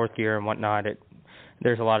getting to fourth gear and whatnot,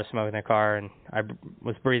 there's a lot of smoke in the car. And I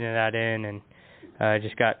was breathing that in and I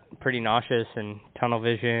just got pretty nauseous and tunnel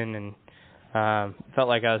vision and felt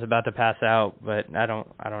like I was about to pass out, but I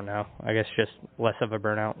don't know. I guess just less of a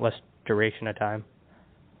burnout, less duration of time.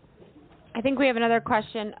 I think we have another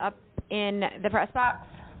question up in the press box.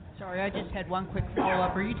 Sorry, I just had one quick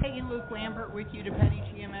follow-up. Are you taking Luke Lambert with you to Petty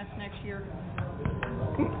GMS next year?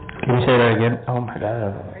 Can you say that again? Oh, my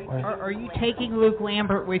God. Are you taking Luke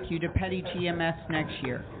Lambert with you to Petty GMS next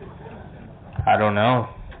year? I don't know.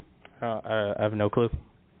 I have no clue.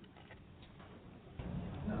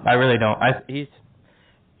 I really don't. I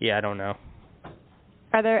don't know.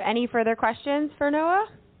 Are there any further questions for Noah?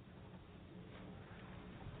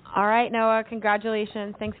 All right, Noah,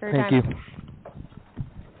 congratulations. Thanks for your time. Thank you.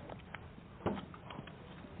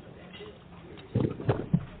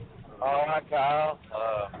 All right, Kyle.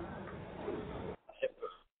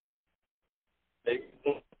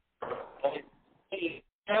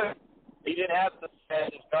 He didn't have to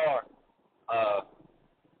stand his car.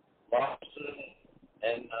 Lawson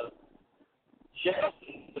and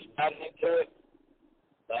Shelton just got into it.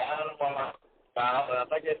 Kyle, I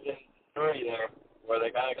think it's in 3 there, where they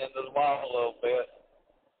got into the wall a little bit.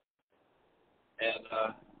 And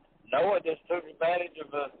Noah just took advantage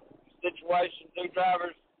of a situation 2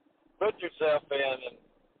 drivers put yourself in and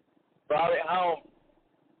brought it home.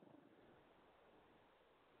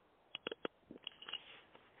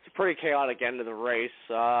 It's a pretty chaotic end of the race.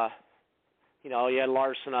 You had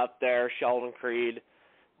Larson up there, Sheldon Creed.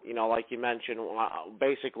 Like you mentioned,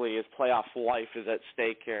 basically his playoff life is at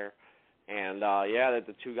stake here. And,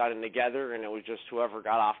 the 2 got in together, and it was just whoever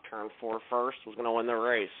got off turn 4 first was going to win the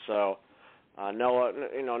race. So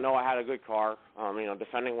Noah had a good car.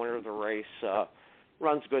 Defending winner of the race,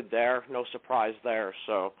 runs good there, no surprise there.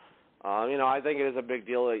 So, I think it is a big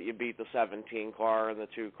deal that you beat the 17 car and the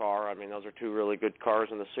 2 car. I mean, those are 2 really good cars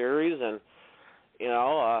in the series, and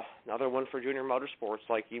another win for Junior Motorsports.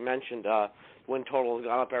 Like you mentioned, win total has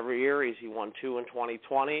gone up every year. He won 2 in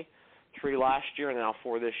 2020, 3 last year, and now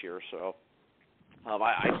 4 this year. So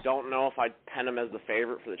I don't know if I'd pen him as the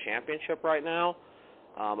favorite for the championship right now.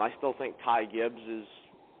 I still think Ty Gibbs is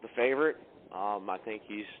the favorite. I think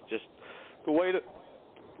he's just the way that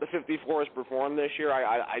the 54 has performed this year.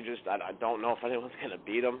 I don't know if anyone's going to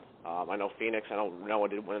beat him. I know Phoenix. I know Noah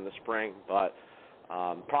did win in the spring, but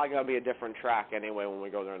probably going to be a different track anyway when we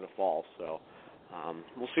go there in the fall. So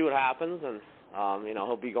we'll see what happens, and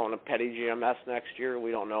he'll be going to Petty GMS next year. We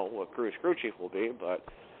don't know what crew his crew chief will be, but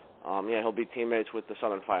he'll be teammates with the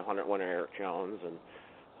Southern 500 winner Eric Jones, and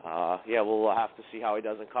we'll have to see how he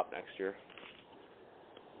does in Cup next year.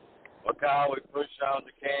 Well, Kyle, we push on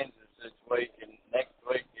to Kansas this week, and next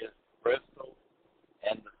week is Bristol,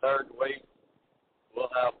 and the 3rd week we'll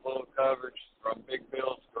have full coverage from Big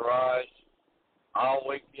Bill's Garage all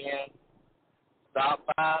weekend. Stop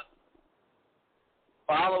by,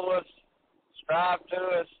 follow us, subscribe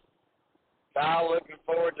to us. Kyle, looking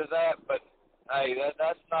forward to that, but hey,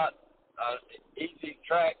 that's not an easy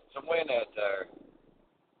track to win at there.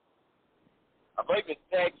 I believe it's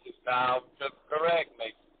Texas, Kyle, to correct me.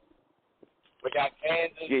 We got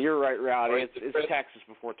Kansas. Yeah, you're right, Rowdy. It's Texas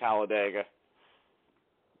before Talladega.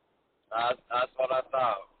 That's what I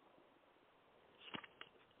thought.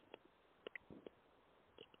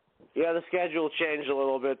 Yeah, the schedule changed a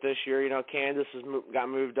little bit this year. Kansas got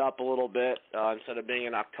moved up a little bit. Instead of being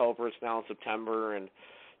in October, it's now in September, and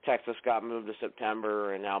Texas got moved to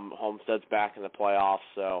September, and now Homestead's back in the playoffs.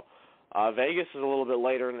 So Vegas is a little bit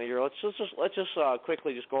later in the year. Let's just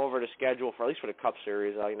quickly just go over the schedule for at least for the Cup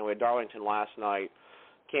Series. We had Darlington last night,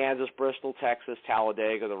 Kansas, Bristol, Texas,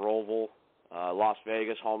 Talladega, the Roval, Las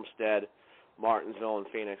Vegas, Homestead, Martinsville, and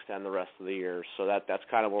Phoenix to end the rest of the year. So that's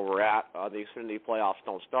kind of where we're at. The Xfinity playoffs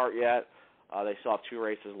don't start yet. They still have 2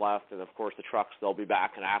 races left, and, of course, the trucks, they'll be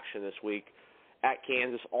back in action this week at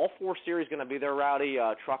Kansas. All 4 series going to be there, Rowdy.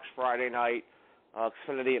 Trucks Friday night,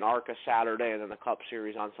 Xfinity and ARCA Saturday, and then the Cup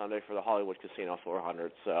Series on Sunday for the Hollywood Casino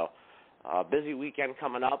 400. So busy weekend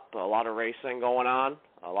coming up, a lot of racing going on,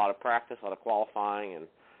 a lot of practice, a lot of qualifying, and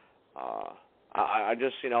I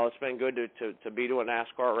just, it's been good to be to a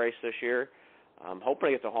NASCAR race this year. I'm hoping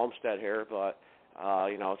to get to Homestead here, but,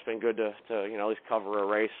 it's been good to at least cover a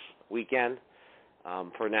race weekend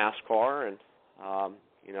for NASCAR, and,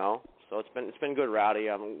 so it's been good, Rowdy.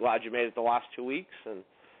 I'm glad you made it the last 2 weeks, and,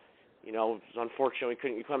 it's unfortunate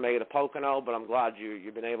you couldn't make it to Pocono, but I'm glad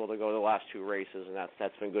you've been able to go to the last 2 races, and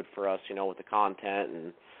that's been good for us, with the content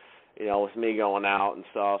and, with me going out and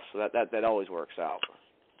stuff, so that always works out.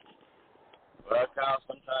 Well, Kyle,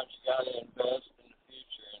 sometimes you got to invest in the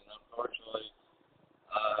future, and unfortunately,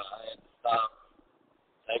 I had to stop,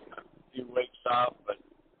 take a few weeks off, but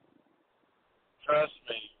trust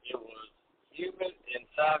me, it was humid in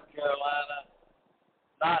South Carolina,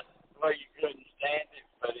 not where you couldn't stand it,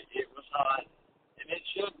 but it was hot, and it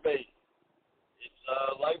should be. It's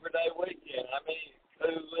Labor Day weekend. How many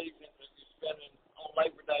cool evenings have you spending on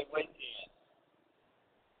Labor Day weekend?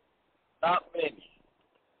 Not many.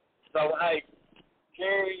 So, hey,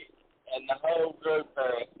 Kerry and the whole group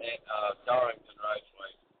there at Darlington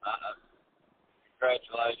Raceway,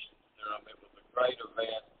 congratulations to them. It was a great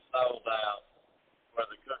event, sold out for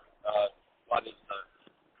the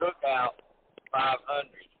Cookout 500.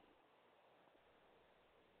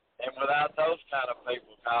 And without those kind of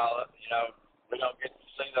people, Kyle, we don't get to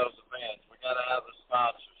see those events. We got to have the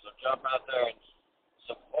sponsors. So jump out there and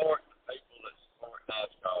support the people that support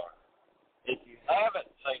NASCAR. If you haven't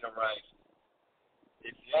seen a race,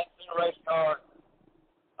 if you haven't seen a NASCAR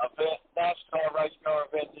race car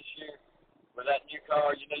event this year with that new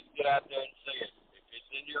car, you need to get out there and see it. If it's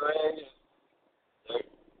in your area,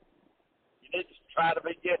 you need to try to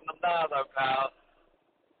be getting them now, though, Kyle.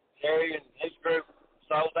 Gary and his group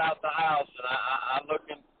sold out the house, and I'm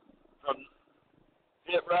looking from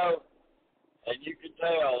pit road, and you can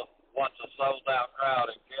tell once a sold-out crowd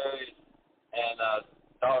at Gary's and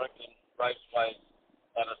Darlington Raceway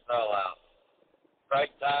and a sellout.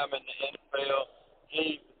 Great time in the infield.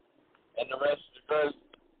 Keith and the rest of the group.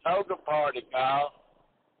 Toga party, Kyle.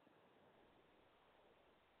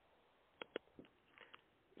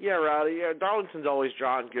 Yeah, Rowdy. Yeah, Darlington's always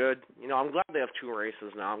drawn good. I'm glad they have 2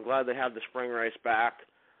 races now. I'm glad they have the spring race back,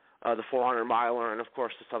 the 400-miler, and, of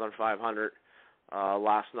course, the Southern 500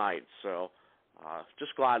 last night. So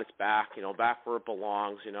just glad it's back, back where it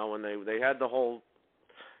belongs. When they had the whole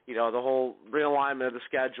realignment of the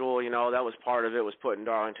schedule, that was part of it, was putting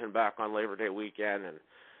Darlington back on Labor Day weekend, and,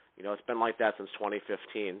 it's been like that since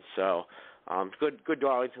 2015. So good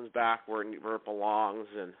Darlington's back where it belongs,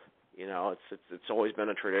 and, it's always been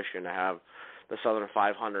a tradition to have the Southern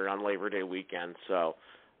 500 on Labor Day weekend. So,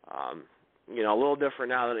 a little different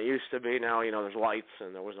now than it used to be. Now, there's lights,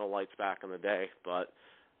 and there was no lights back in the day. But,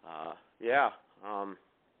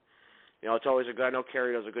 it's always a good. I know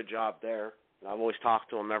Kerry does a good job there. I've always talked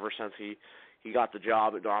to him ever since he got the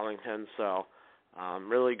job at Darlington. So,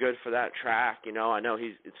 really good for that track. I know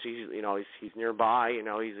he's nearby. He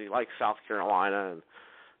likes South Carolina, and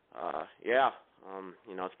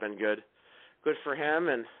it's been good for him.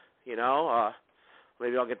 And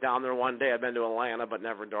maybe I'll get down there one day. I've been to Atlanta, but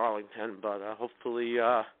never Darlington. But hopefully,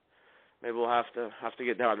 maybe we'll have to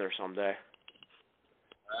get down there someday.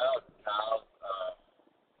 Well, Kyle,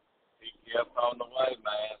 pick you up on the way,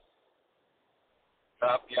 man.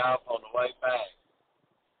 Drop you off on the way back.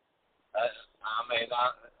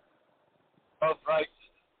 Both races.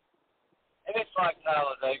 And it's like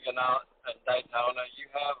Talladega and Daytona. You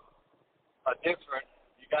have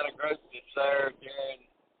you got a group that's there during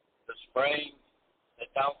the spring that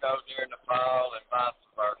don't go during the fall and vice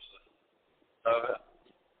versa. So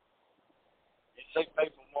you see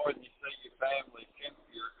people more than you see your family, your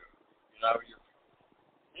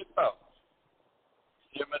folks.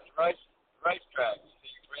 You see them at the racetrack. You see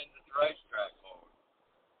your friends at the racetrack more.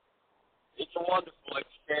 It's a wonderful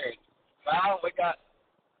experience. Kyle, we got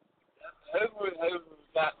who we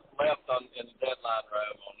got left in the deadline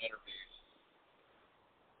room on interviews?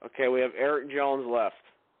 Okay, we have Eric Jones left.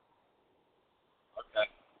 Okay.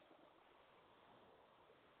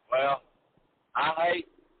 Well, I hate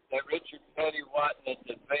that Richard Petty wasn't at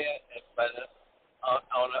the event, but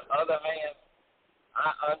on the other hand,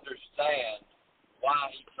 I understand why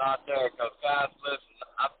he's not there. Because, guys, listen,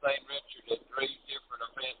 I've seen Richard at 3 different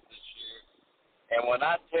events this year, and when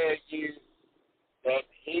I tell you that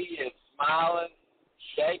he is smiling,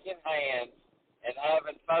 shaking hands, and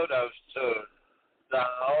having photos took the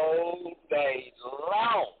whole day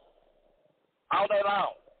all day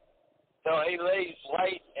long till he leaves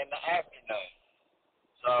late in the afternoon.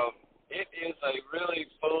 So it is a really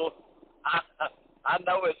full. I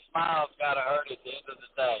know his smile's got to hurt at the end of the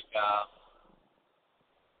day, Kyle.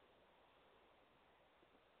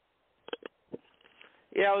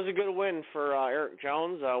 Yeah, it was a good win for Eric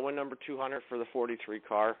Jones. Win number 200 for the 43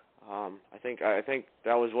 car. I think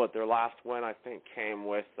that was what their last win. I think came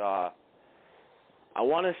with. I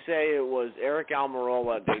want to say it was Eric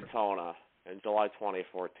Almirola at Daytona in July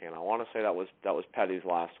 2014. I want to say that was Petty's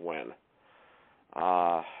last win.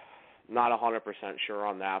 Not 100% sure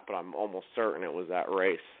on that, but I'm almost certain it was that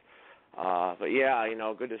race. But yeah,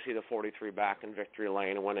 good to see the 43 back in victory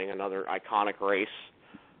lane, winning another iconic race.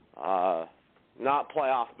 Not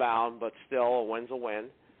playoff bound, but still a win's a win.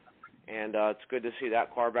 And it's good to see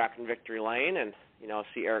that car back in victory lane and,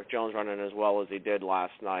 see Eric Jones running as well as he did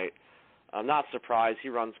last night. I'm not surprised. He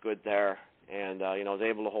runs good there and, was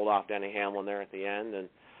able to hold off Denny Hamlin there at the end. And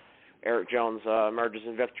Eric Jones emerges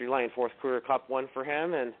in victory lane, 4th Career Cup win for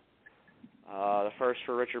him and the first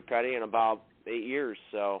for Richard Petty in about 8 years.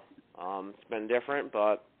 So it's been different,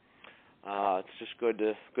 but it's just good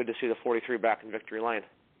to see the 43 back in victory lane.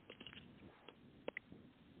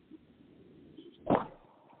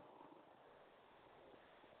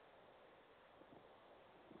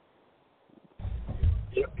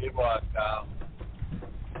 Good luck, Kyle.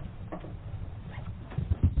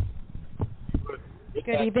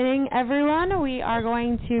 Good evening, everyone. We are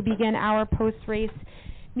going to begin our post-race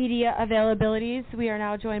media availabilities. We are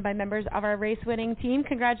now joined by members of our race-winning team.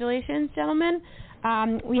 Congratulations, gentlemen.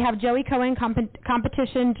 We have Joey Cohen,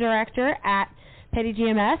 competition director at Petty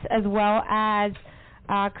GMS, as well as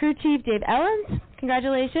crew chief Dave Ellens.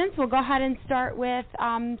 Congratulations. We'll go ahead and start with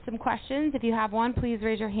some questions. If you have one, please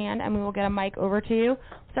raise your hand and we will get a mic over to you.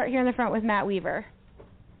 Start here in the front with Matt Weaver.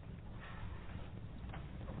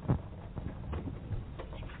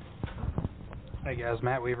 Hey guys,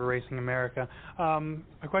 Matt Weaver, Racing America.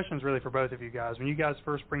 My question is really for both of you guys. When you guys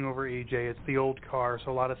first bring over EJ, it's the old car,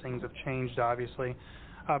 so a lot of things have changed, obviously.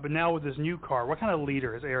 But now with this new car, what kind of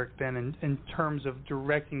leader has Eric been in terms of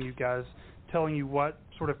directing you guys, telling you what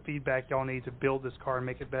sort of feedback y'all need to build this car and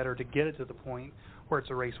make it better to get it to the point where it's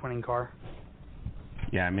a race-winning car?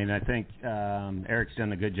 Yeah, I think Eric's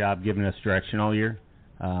done a good job giving us direction all year.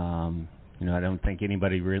 I don't think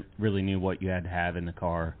anybody really knew what you had to have in the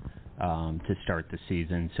car to start the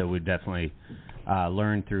season. So we definitely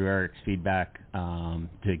learned through Eric's feedback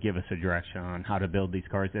to give us a direction on how to build these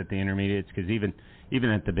cars at the intermediates. Because even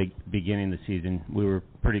at the beginning of the season, we were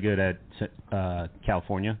pretty good at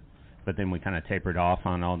California, but then we kind of tapered off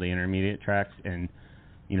on all the intermediate tracks. And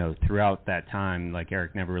throughout that time, like,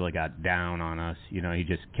 Eric never really got down on us. He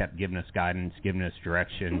just kept giving us guidance, giving us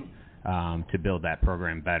direction to build that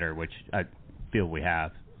program better, which I feel we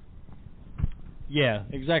have. Yeah,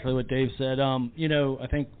 exactly what Dave said. I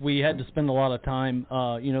think we had to spend a lot of time.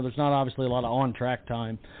 There's not obviously a lot of on-track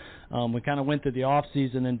time. We kind of went through the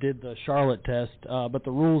off-season and did the Charlotte test, but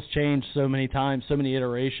the rules changed so many times, so many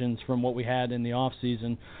iterations from what we had in the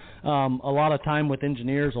off-season. A lot of time with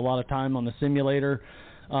engineers, a lot of time on the simulator,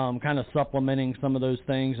 kind of supplementing some of those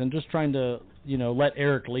things and just trying to, let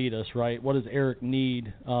Eric lead us, right? What does Eric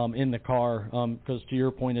need in the car? Because to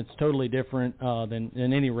your point, it's totally different than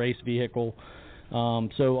any race vehicle.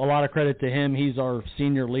 So a lot of credit to him. He's our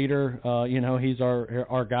senior leader. He's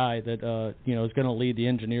our guy that is going to lead the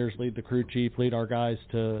engineers, lead the crew chief, lead our guys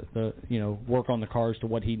to work on the cars to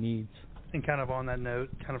what he needs. And kind of on that note,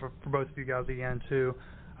 kind of for both of you guys again too,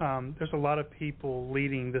 there's a lot of people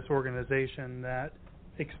leading this organization that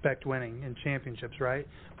expect winning and championships, right?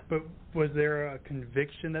 But was there a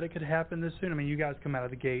conviction that it could happen this soon? You guys come out of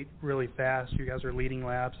the gate really fast. You guys are leading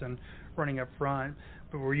laps and running up front.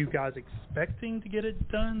 But were you guys expecting to get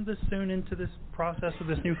it done this soon into this process of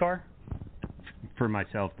this new car? For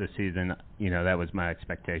myself this season, that was my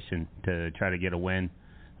expectation, to try to get a win.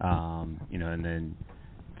 And then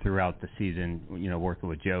throughout the season, working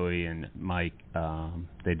with Joey and Mike,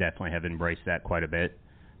 they definitely have embraced that quite a bit.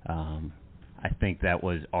 I think that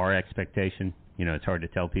was our expectation. It's hard to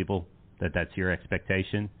tell people that that's your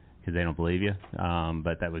expectation because they don't believe you.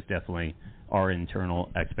 But that was definitely our internal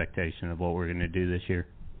expectation of what we're going to do this year.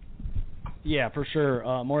 Yeah, for sure.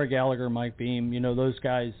 Maury Gallagher, Mike Beam, those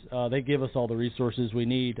guys, they give us all the resources we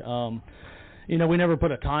need. We never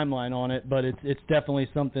put a timeline on it, but it's definitely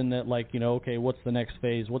something that, okay, what's the next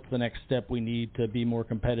phase? What's the next step we need to be more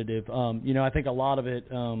competitive? I think a lot of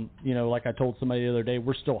it, like I told somebody the other day,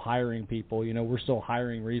 we're still hiring people. We're still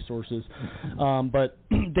hiring resources. But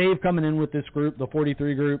Dave coming in with this group, the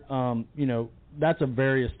 43 group, that's a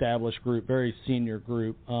very established group, very senior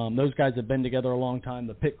group. Those guys have been together a long time.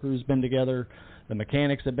 The pit crew's been together. The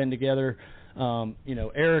mechanics have been together.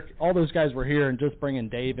 Eric, all those guys were here, and just bringing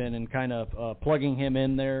Dave in and kind of plugging him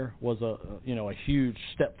in there was a huge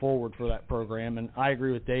step forward for that program. And I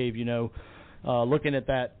agree with Dave. Looking at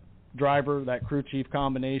that driver, that crew chief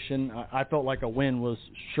combination, I felt like a win was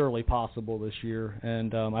surely possible this year.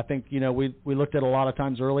 And I think we looked at a lot of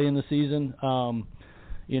times early in the season.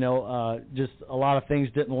 Just a lot of things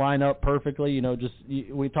didn't line up perfectly.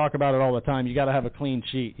 We talk about it all the time. You got to have a clean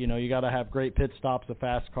sheet. You got to have great pit stops, a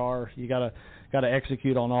fast car. You got to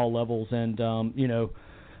execute on all levels, and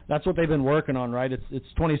that's what they've been working on, right? It's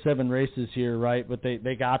 27 races here, right? But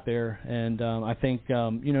they got there, and I think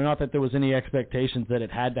not that there was any expectations that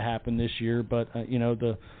it had to happen this year, but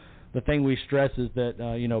the thing we stress is that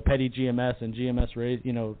Petty GMS and GMS race,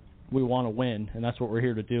 we want to win, and that's what we're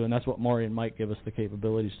here to do, and that's what Maury and Mike give us the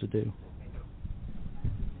capabilities to do.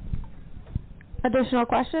 Additional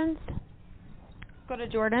questions? Go to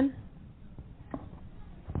Jordan.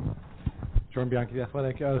 Jordan Bianchi, The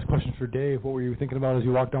Athletic. This question for Dave. What were you thinking about as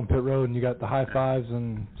you walked down pit road and you got the high fives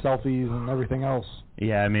and selfies and everything else?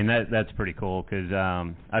 Yeah, I mean, that's pretty cool because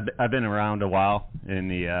I've been around a while in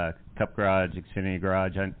the Cup Garage, Xfinity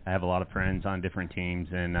Garage. I have a lot of friends on different teams,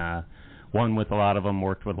 and won with a lot of them,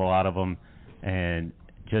 worked with a lot of them, and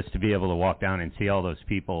just to be able to walk down and see all those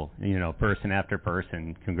people, person after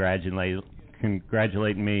person,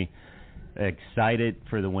 congratulating me, excited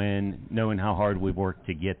for the win, knowing how hard we worked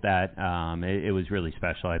to get that, it was really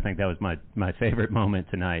special. I think that was my favorite moment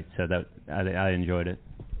tonight, so that I enjoyed it.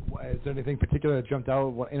 Is there anything particular that jumped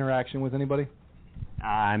out? What interaction with anybody?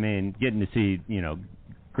 I mean, getting to see,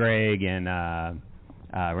 Greg and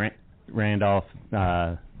Randolph,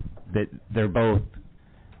 that they're both,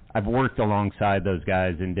 I've worked alongside those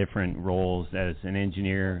guys in different roles as an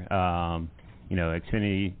engineer,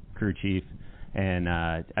 Xfinity crew chief, and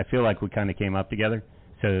I feel like we kind of came up together.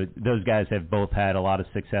 So those guys have both had a lot of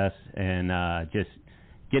success, and just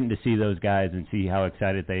getting to see those guys and see how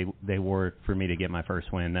excited they were for me to get my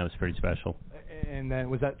first win, that was pretty special. And then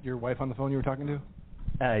was that your wife on the phone you were talking to?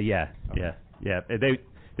 Yeah. They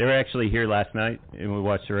were actually here last night, and we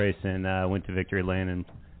watched the race and went to Victory Lane and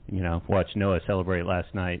watched Noah celebrate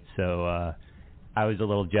last night. So I was a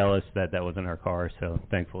little jealous that wasn't our car, so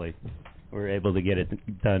thankfully we were able to get it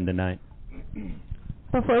done tonight.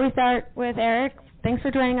 Before we start with Eric, thanks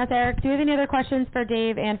for joining us, Eric. Do you have any other questions for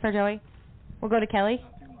Dave and for Joey? We'll go to Kelly.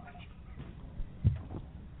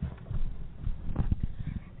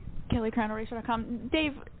 Kelly, CrownRacer.com.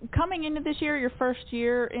 Dave, coming into this year, your first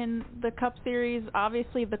year in the Cup Series,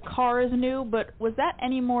 obviously the car is new, but was that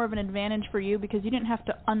any more of an advantage for you because you didn't have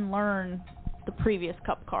to unlearn the previous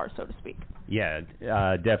Cup car, so to speak? Yeah,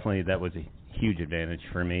 definitely that was a huge advantage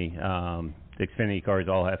for me. The Xfinity cars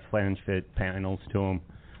all have flange fit panels to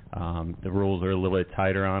them. The rules are a little bit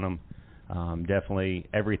tighter on them. Definitely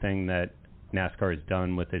everything that NASCAR has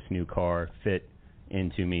done with this new car fit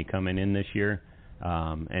into me coming in this year.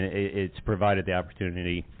 And it's provided the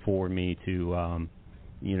opportunity for me to,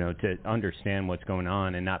 to understand what's going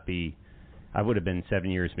on and not be. I would have been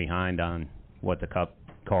 7 years behind on what the Cup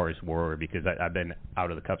cars were because I've been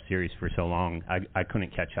out of the Cup Series for so long. I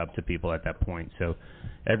couldn't catch up to people at that point. So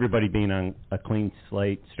everybody being on a clean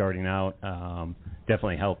slate starting out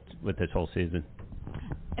definitely helped with this whole season.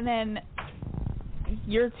 And then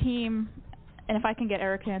your team, and if I can get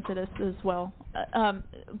Eric to answer this as well,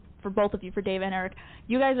 for both of you, for Dave and Eric,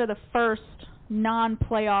 you guys are the first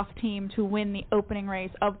non-playoff team to win the opening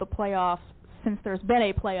race of the playoffs since there's been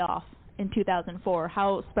a playoff in 2004.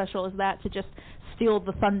 How special is that to just steal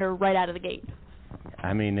the thunder right out of the gate?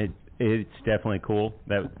 I mean, it's definitely cool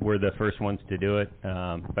that we're the first ones to do it.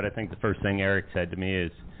 But I think the first thing Eric said to me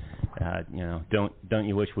is, don't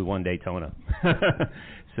you wish we won Daytona?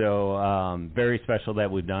 So very special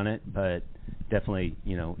that we've done it, but definitely,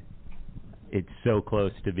 it's so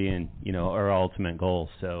close to being, our ultimate goal.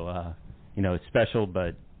 So, it's special,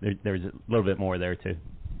 but there's a little bit more there too.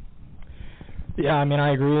 Yeah, I mean,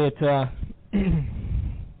 I agree.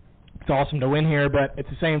 It's awesome to win here, but at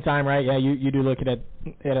the same time, right? Yeah, you do look at it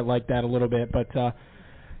like that a little bit, but yeah,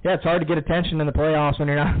 it's hard to get attention in the playoffs when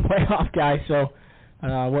you're not a playoff guy. So,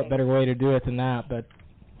 what better way to do it than that? But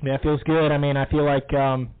yeah, it feels good. I mean, I feel like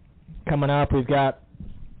coming up, we've got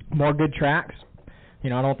more good tracks. I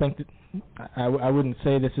don't think that. I wouldn't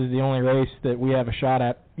say this is the only race that we have a shot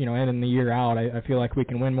at, ending the year out. I feel like we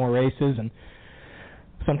can win more races, and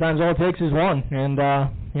sometimes all it takes is one. And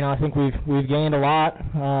I think we've gained a lot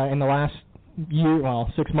in the last year,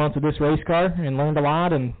 6 months of this race car, and learned a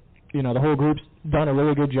lot. And the whole group's done a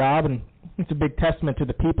really good job, and it's a big testament to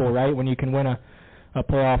the people, right? When you can win a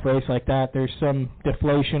playoff race like that, there's some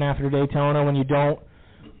deflation after Daytona when you don't,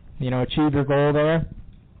 achieve your goal there.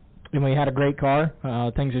 And we had a great car.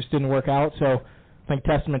 Things just didn't work out, so I think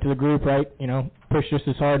testament to the group, right? Push just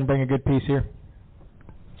as hard and bring a good piece here.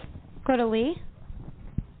 Go to Lee.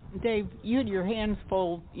 Dave, you had your hands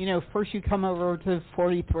full. First you come over to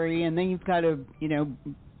 43, and then you've got to,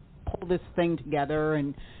 pull this thing together.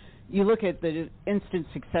 And you look at the instant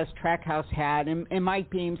success Trackhouse had, and Mike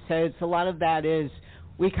Beam says a lot of that is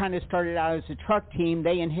we kind of started out as a truck team.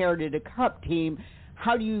 They inherited a cup team.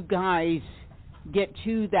 How do you guys get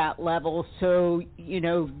to that level so,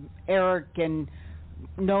 Eric and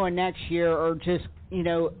Noah next year are just,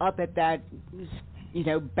 up at that,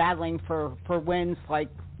 battling for wins like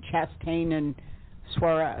Chastain and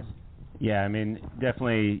Suarez? Yeah, I mean,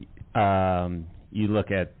 definitely you look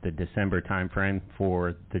at the December time frame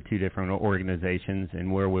for the two different organizations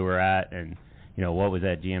and where we were at and, what was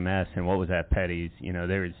at GMS and what was at Petty's.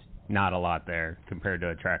 There's not a lot there compared to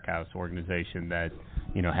a Trackhouse organization that,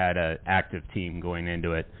 had an active team going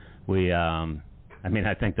into it.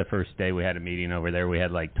 I think the first day we had a meeting over there, we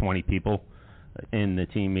had like 20 people in the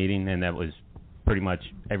team meeting, and that was pretty much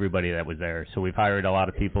everybody that was there. So we've hired a lot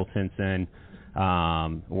of people since then,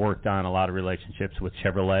 worked on a lot of relationships with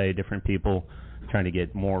Chevrolet, different people, trying to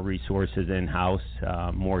get more resources in-house,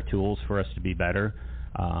 more tools for us to be better.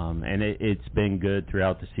 And it's been good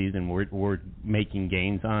throughout the season. We're making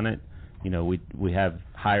gains on it. We have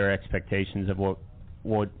higher expectations of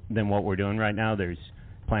than what we're doing right now. There's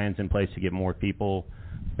plans in place to get more people,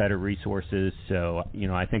 better resources. So,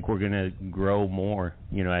 I think we're going to grow more,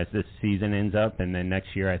 as this season ends up, and then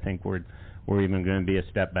next year I think we're even going to be a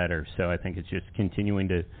step better. So I think it's just continuing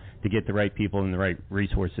to get the right people and the right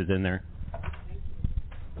resources in there.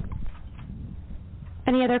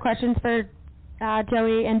 Any other questions for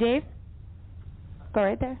Joey and Dave? Go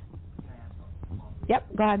right there.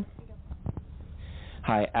 Yep, go ahead.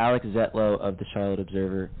 Hi, Alex Zetlow of the Charlotte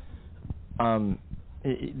Observer. And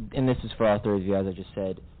this is for all three of you, as I just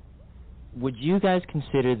said. Would you guys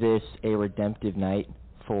consider this a redemptive night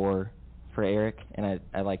for Eric? And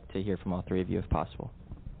I'd like to hear from all three of you if possible.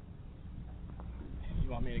 You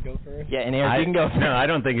want me to go first? Yeah, and Eric, you can go first. No, I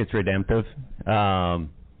don't think it's redemptive.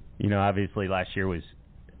 Obviously last year was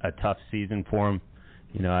a tough season for him.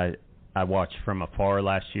 I watched from afar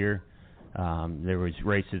last year. There was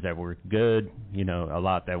races that were good, a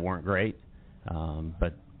lot that weren't great.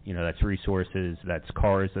 But, that's resources, that's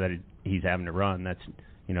cars that he's having to run. That's,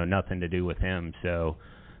 nothing to do with him. So,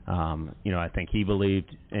 I think he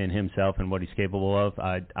believed in himself and what he's capable of.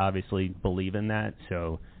 I obviously believe in that.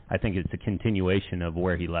 So I think it's a continuation of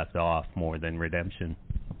where he left off more than redemption.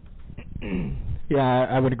 Yeah,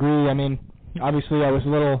 I would agree. I mean, obviously I was a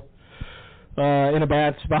little in a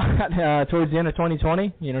bad spot towards the end of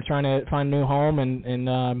 2020, trying to find a new home, and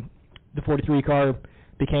the 43 car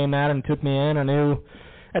became that and took me in. I knew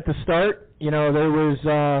at the start, there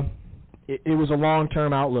was it was a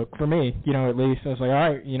long-term outlook for me, at least. I was like,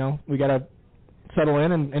 all right, we got to settle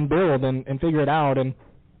in and build and figure it out. And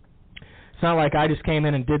it's not like I just came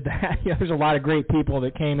in and did that. There's a lot of great people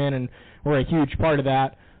that came in and were a huge part of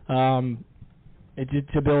that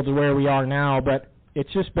to build to where we are now. But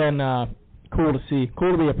it's just been cool to see,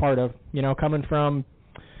 cool to be a part of, coming from,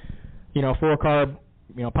 4-car,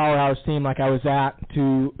 powerhouse team like I was at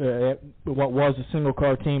to what was a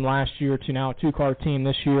single-car team last year to now a 2-car team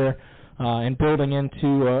this year, and building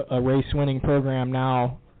into a race-winning program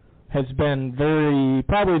now has been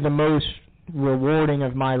probably the most rewarding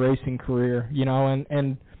of my racing career,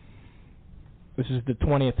 and this is the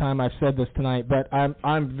 20th time I've said this tonight, but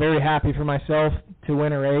I'm very happy for myself to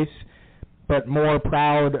win a race, but more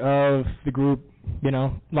proud of the group.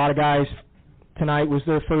 A lot of guys tonight was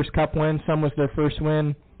their first Cup win. Some was their first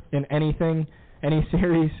win in any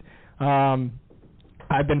series.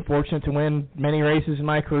 I've been fortunate to win many races in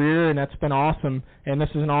my career, and that's been awesome. And this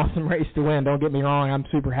is an awesome race to win. Don't get me wrong. I'm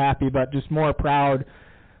super happy, but just more proud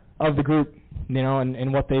of the group,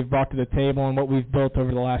 and what they've brought to the table and what we've built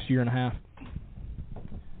over the last year and a half.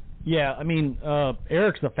 Yeah, I mean,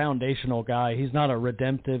 Eric's a foundational guy. He's not a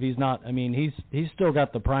redemptive. He's not. I mean, he's still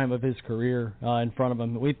got the prime of his career in front of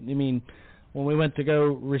him. When we went to go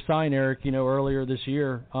resign Eric, earlier this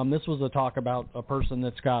year, this was a talk about a person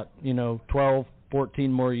that's got 12,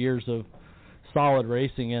 14 more years of solid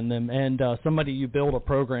racing in them, and somebody you build a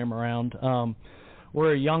program around.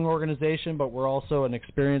 We're a young organization, but we're also an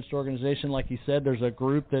experienced organization. Like you said, there's a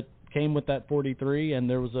group that came with that 43, and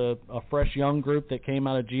there was a fresh young group that came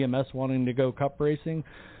out of GMS wanting to go Cup racing.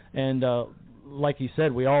 And like you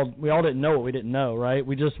said, we all didn't know what we didn't know, right?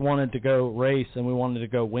 We just wanted to go race and we wanted to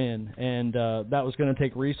go win, and that was going to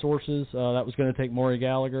take resources. That was going to take Maury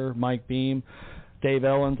Gallagher, Mike Beam, Dave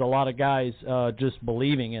Ellens, a lot of guys just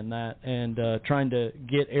believing in that and trying to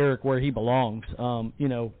get Eric where he belongs.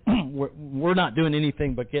 We're not doing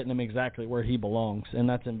anything but getting him exactly where he belongs, and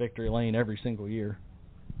that's in victory lane every single year.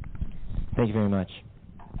 Thank you very much.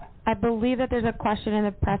 I believe that there's a question in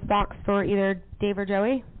the press box for either Dave or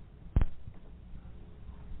Joey.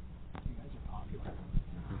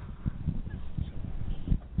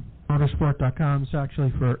 Motorsport.com is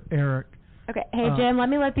actually for Eric. Okay. Hey, Jim, let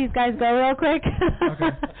me let these guys go real quick. Okay.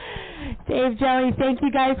 Dave, Joey, thank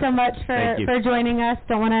you guys so much for joining us.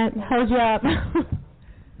 Don't want to hold you up.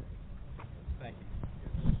 Thank you.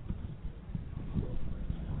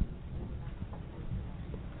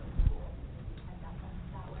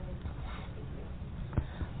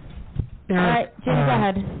 Eric, all right, Jim, go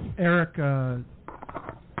ahead. Eric,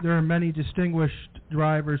 there are many distinguished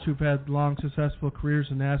drivers who've had long, successful careers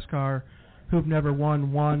in NASCAR who've never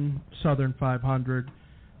won one Southern 500.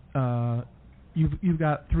 You've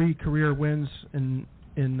got 3 career wins in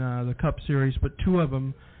the Cup Series, but 2 of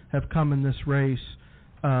them have come in this race.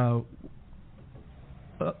 There are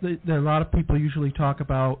a lot of people usually talk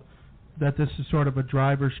about that this is sort of a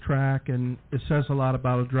driver's track, and it says a lot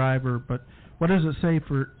about a driver. But what does it say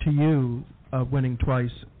to you winning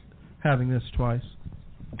twice, having this twice?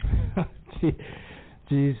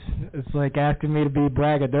 Jeez, it's like asking me to be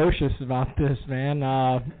braggadocious about this, man.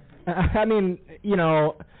 I mean,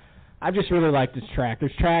 I just really like this track.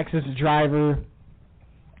 There's tracks as a driver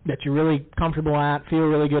that you're really comfortable at, feel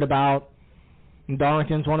really good about. And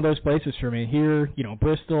Darlington's one of those places for me. Here,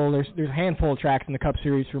 Bristol, there's a handful of tracks in the Cup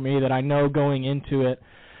Series for me that I know going into it,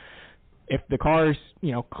 if the car's,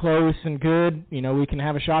 close and good, we can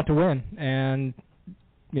have a shot to win. And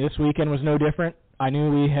this weekend was no different. I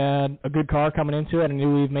knew we had a good car coming into it. I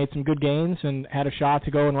knew we've made some good gains and had a shot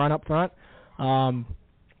to go and run up front. I'm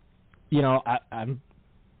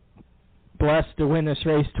blessed to win this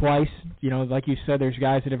race twice. Like you said, there's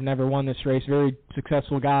guys that have never won this race, very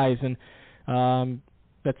successful guys, and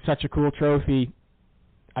that's such a cool trophy.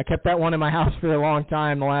 I kept that one in my house for a long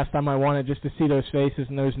time. The last time I won it, just to see those faces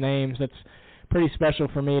and those names, that's pretty special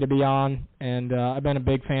for me to be on. And I've been a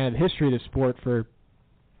big fan of the history of the sport for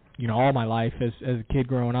all my life as a kid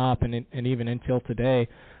growing up and even until today.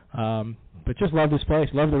 But just love this place,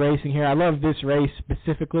 love the racing here. I love this race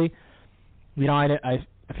specifically. I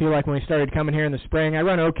feel like when we started coming here in the spring, I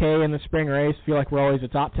run okay in the spring race. I feel like we're always a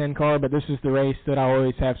top 10 car, but this is the race that I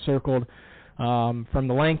always have circled from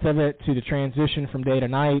the length of it to the transition from day to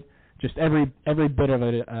night. Just every bit of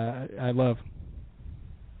it I love.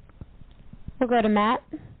 We'll go to Matt.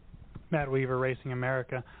 Matt Weaver, Racing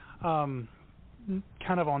America.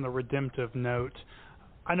 Kind of on the redemptive note,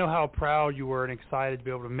 I know how proud you were and excited to be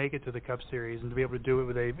able to make it to the Cup Series and to be able to do it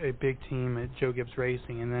with a big team at Joe Gibbs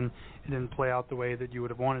Racing, and then it didn't play out the way that you would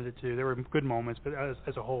have wanted it to. There were good moments, but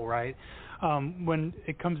as a whole, right? When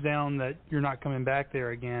it comes down that you're not coming back there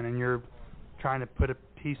again and you're trying to put a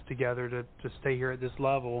piece together to stay here at this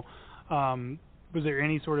level, was there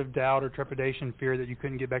any sort of doubt or trepidation, fear that you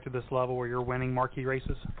couldn't get back to this level where you're winning marquee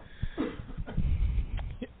races?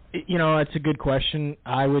 It's a good question.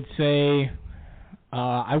 I would say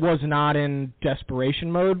I was not in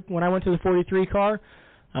desperation mode when I went to the 43 car.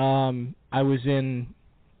 I was in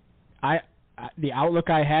the outlook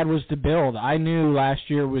I had was to build. I knew last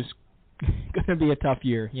year was going to be a tough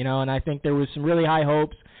year, and I think there was some really high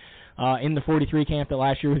hopes in the 43 camp that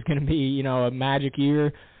last year was going to be, a magic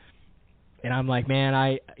year. And I'm like, man,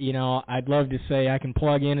 I'd love to say I can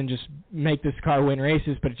plug in and just make this car win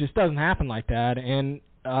races, but it just doesn't happen like that. And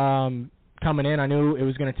coming in, I knew it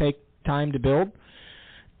was going to take time to build.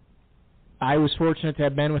 I was fortunate to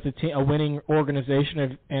have been with a winning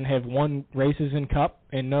organization and have won races in Cup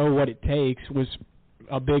and know what it takes was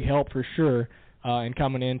a big help for sure in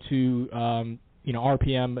coming into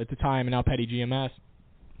RPM at the time and now Petty GMS.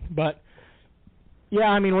 But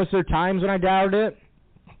yeah, was there times when I doubted it?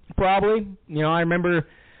 Probably. I remember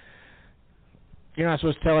you're not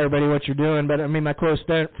supposed to tell everybody what you're doing, but my close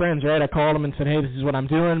friends, right? I called them and said, hey, this is what I'm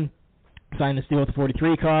doing. Signed this deal with the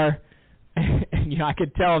 43 car. And, I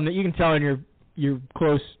could tell them that you can tell in your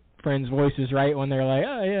close friends' voices, right, when they're like,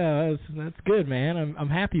 oh, yeah, that's good, man. I'm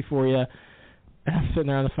happy for you. And I'm sitting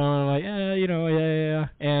there on the phone, I'm like, yeah.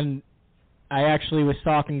 And I actually was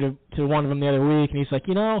talking to one of them the other week, and he's like,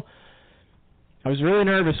 I was really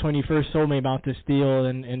nervous when you first told me about this deal,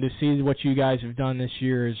 and to see what you guys have done this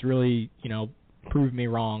year has really, proved me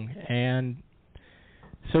wrong. And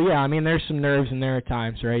so, yeah, there's some nerves in there at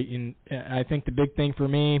times, right? And I think the big thing for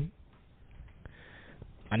me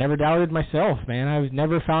I never doubted myself, man. I was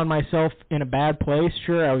never found myself in a bad place.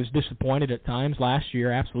 Sure, I was disappointed at times last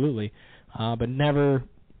year, absolutely, but never.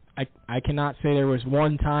 I cannot say there was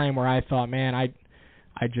one time where I thought, man, I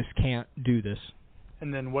just can't do this.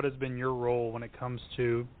 And then what has been your role when it comes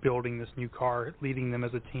to building this new car, leading them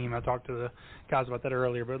as a team? I talked to the guys about that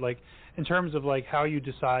earlier, but like in terms of like how you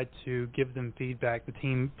decide to give them feedback, the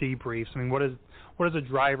team debriefs. I mean, what is a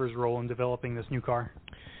driver's role in developing this new car?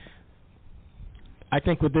 I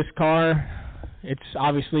think with this car, it's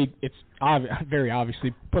very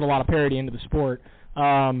obviously put a lot of parity into the sport,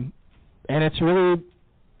 and it's really,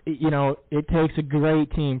 it takes a great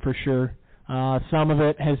team for sure. Some of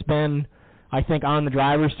it has been, I think, on the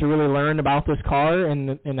drivers to really learn about this car and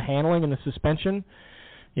the handling and the suspension.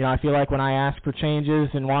 I feel like when I ask for changes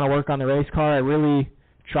and want to work on the race car, I really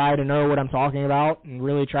try to know what I'm talking about and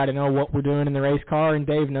really try to know what we're doing in the race car, and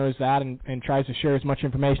Dave knows that and tries to share as much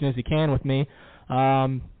information as he can with me.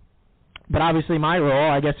 But obviously my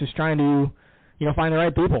role, I guess, is trying to, find the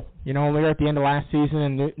right people. When we were at the end of last season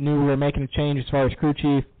and knew we were making a change as far as crew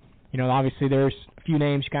chief, obviously there's a few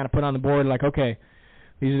names you kind of put on the board, like, okay,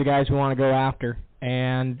 these are the guys we want to go after.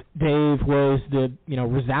 And Dave was the,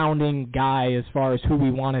 resounding guy as far as who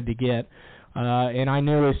we wanted to get. And I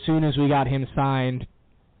knew as soon as we got him signed,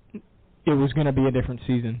 it was going to be a different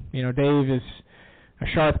season. Dave is a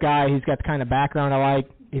sharp guy. He's got the kind of background I like.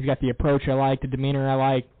 He's got the approach I like, the demeanor I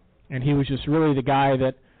like. And he was just really the guy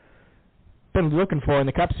that I've been looking for in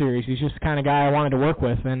the Cup Series. He's just the kind of guy I wanted to work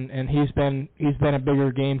with. And he's been a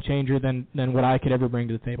bigger game changer than what I could ever bring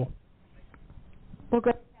to the table. Well,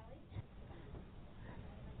 good.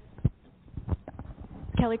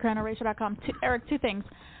 Kelly Craner, Racer.com. Eric, two things.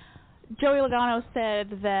 Joey Logano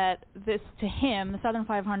said that this, to him, the Southern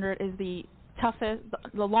 500 is the toughest,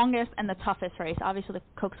 the longest and the toughest race. Obviously, the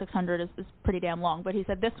Coke 600 is pretty damn long, but he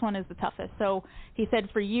said this one is the toughest. So he said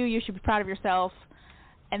for you should be proud of yourself.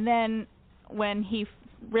 And then when he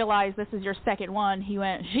realized this is your second one, he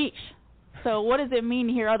went, sheesh. So what does it mean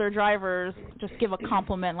to hear other drivers just give a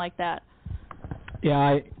compliment like that?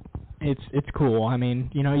 Yeah, it's cool. I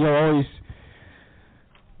mean, you'll always,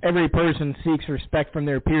 every person seeks respect from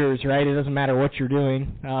their peers, right? It doesn't matter what you're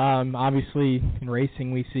doing. Obviously, in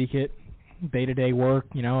racing, we seek it. Day-to-day work,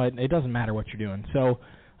 it doesn't matter what you're doing. So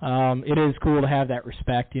it is cool to have that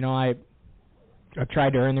respect. I've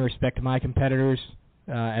tried to earn the respect of my competitors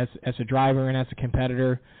as a driver and as a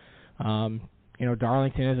competitor.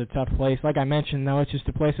 Darlington is a tough place. Like I mentioned, though, it's just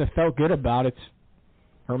a place I felt good about. It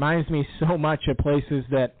reminds me so much of places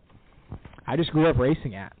that I just grew up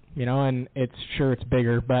racing at, and it's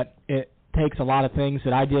bigger, but it takes a lot of things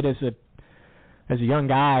that I did as a young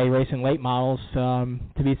guy racing late models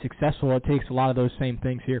to be successful. It takes a lot of those same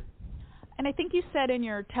things here. And I think you said in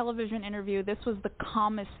your television interview this was the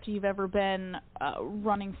calmest you've ever been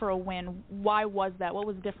running for a win. Why was that? What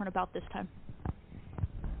was different about this time?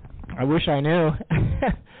 I wish I knew.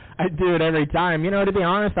 I'd do it every time. To be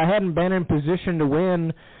honest, I hadn't been in position to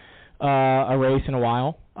win a race in a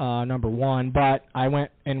while, number one, but I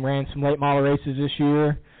went and ran some late model races this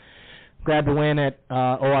year. Grabbed a win at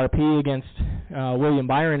ORP against William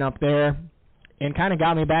Byron up there, and kind of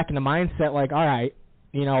got me back in the mindset like, all right,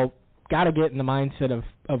 got to get in the mindset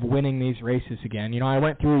of winning these races again. I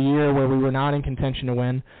went through a year where we were not in contention to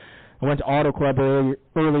win. I went to Auto Club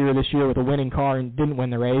earlier this year with a winning car and didn't win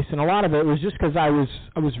the race, and a lot of it was just because I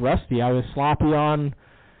was rusty. I was sloppy on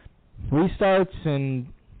restarts and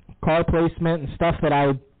car placement and stuff that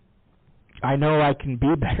I know I can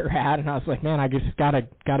be better at, and I was like, man, I just gotta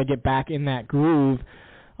get back in that groove.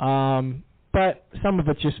 But some of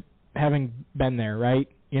it's just having been there, right?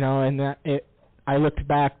 And I looked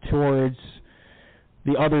back towards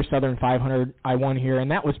the other Southern 500 I won here, and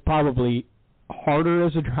that was probably harder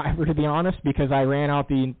as a driver, to be honest, because I ran out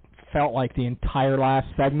felt like the entire last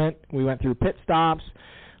segment. We went through pit stops,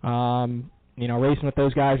 racing with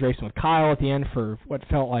those guys, racing with Kyle at the end for what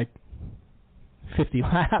felt like 50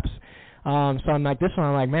 laps. So I'm like, this one,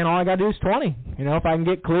 I'm like, man, all I got to do is 20. If I can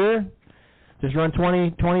get clear, just run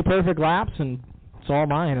 20 perfect laps, and it's all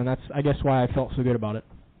mine. And that's, I guess, why I felt so good about it.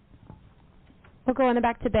 We'll go in the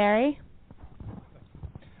back to Barry.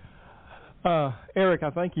 Eric, I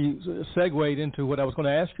think you segued into what I was going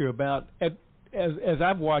to ask you about. As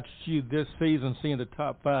I've watched you this season, seeing the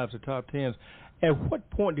top fives, the top tens, at what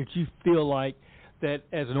point did you feel like that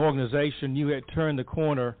as an organization you had turned the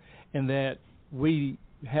corner and that we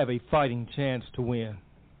have a fighting chance to win?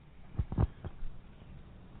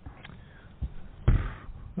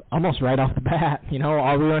 Almost right off the bat. We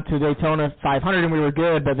went to Daytona 500 and we were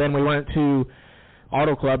good, but then we went to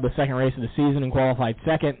Auto Club, the second race of the season, and qualified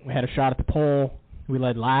second. We had a shot at the pole. We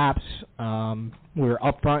led laps. We were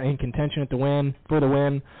up front in contention for the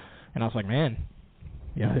win. And I was like, man,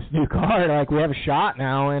 this new car, like, we have a shot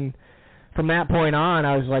now. And from that point on,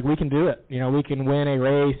 I was like, we can do it. We can win a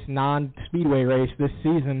race, non-speedway race this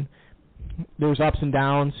season. There's ups and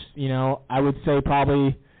downs. I would say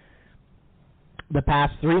probably the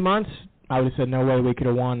past 3 months, I would have said no way we could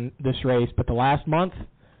have won this race. But the last month,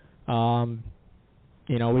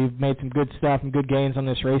 we've made some good stuff and good gains on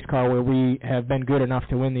this race car where we have been good enough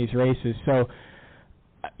to win these races. So,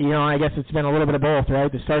 I guess it's been a little bit of both,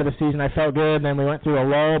 right? The start of the season I felt good, then we went through a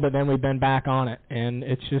lull, but then we've been back on it. And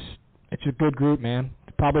it's a good group, man.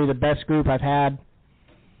 It's probably the best group I've had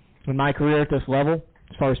in my career at this level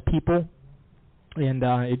as far as people, and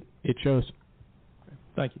it shows.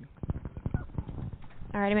 Thank you.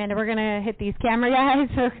 All right, Amanda, we're going to hit these camera guys.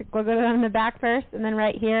 So we'll go in the back first, and then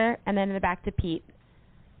right here, and then in the back to Pete.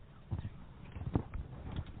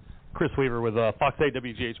 Chris Weaver with Fox 8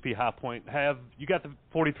 WGHP High Point. Have you got the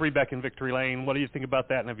 43 back in victory lane? What do you think about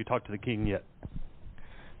that, and have you talked to the King yet?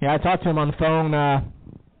 Yeah, I talked to him on the phone.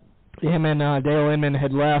 Him and Dale Inman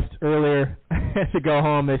had left earlier to go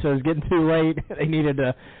home. They said it was getting too late. They needed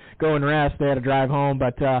to go and rest. They had to drive home.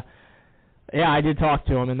 But, yeah, I did talk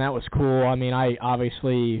to him, and that was cool. I mean, I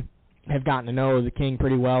obviously have gotten to know the King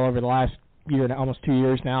pretty well over the last year, almost 2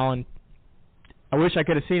 years now, and I wish I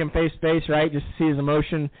could have seen him face-to-face, right, just to see his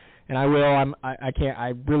emotion. And I will.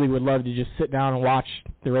 I really would love to just sit down and watch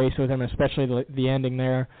the race with him, especially the ending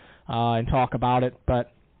there, and talk about it.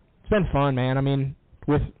 But it's been fun, man. I mean,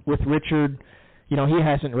 with Richard, he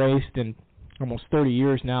hasn't raced in almost 30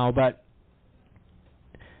 years now, but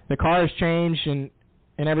the car has changed and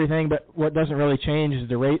everything. But what doesn't really change is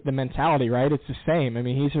the mentality, right? It's the same. I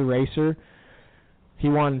mean, he's a racer. He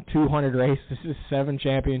won 200 races, 7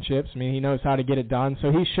 championships. I mean, he knows how to get it done.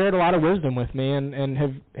 So he shared a lot of wisdom with me and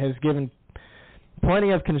has given plenty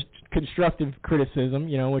of constructive criticism,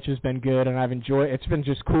 which has been good, and I've enjoyed. It's been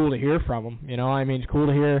just cool to hear from him. I mean, it's cool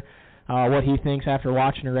to hear what he thinks after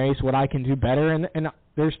watching a race, what I can do better, and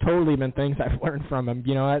there's totally been things I've learned from him.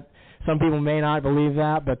 Some people may not believe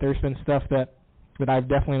that, but there's been stuff that I've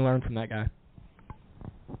definitely learned from that guy.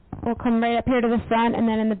 We'll come right up here to the front, and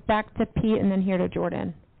then in the back to Pete, and then here to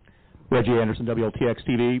Jordan. Reggie Anderson, WLTX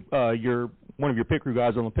TV. One of your pit crew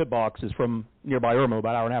guys on the pit box is from nearby Irmo,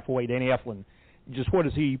 about an hour and a half away, Danny Eflin. Just what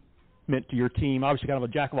has he meant to your team? Obviously kind of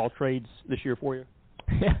a jack of all trades this year for you.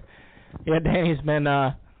 Yeah, Danny's been,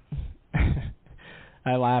 I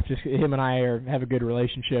laugh, just him and I have a good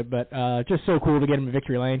relationship, but just so cool to get him in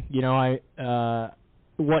victory lane.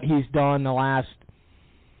 What he's done the last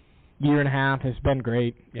year and a half has been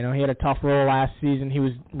great. He had a tough role last season. He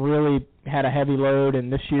was really had a heavy load,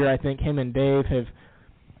 and this year I think him and Dave have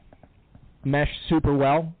meshed super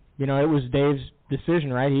well. It was Dave's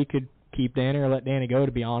decision, right? He could keep Danny or let Danny go,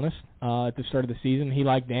 to be honest. At the start of the season, he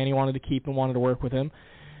liked Danny, wanted to keep him, wanted to work with him.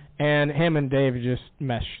 And him and Dave just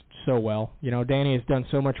meshed so well. Danny has done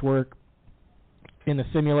so much work in the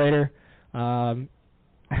simulator.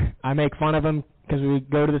 I make fun of him because we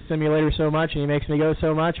go to the simulator so much and he makes me go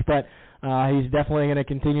so much, but he's definitely going to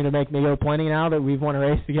continue to make me go plenty now that we've won a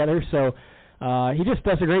race together. So he just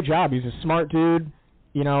does a great job. He's a smart dude.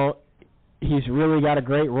 He's really got a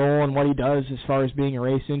great role in what he does as far as being a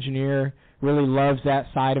race engineer. Really loves that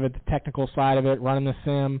side of it, the technical side of it, running the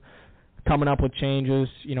sim, coming up with changes,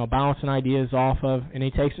 bouncing ideas off of, and he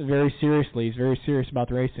takes it very seriously. He's very serious about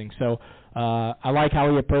the racing. So I like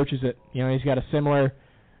how he approaches it. He's got a similar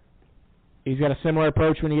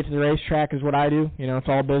approach when you get to the racetrack as what I do. It's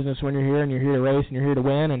all business when you're here, and you're here to race, and you're here to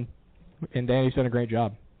win, and Danny's done a great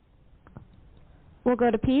job. We'll go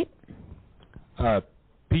to Pete.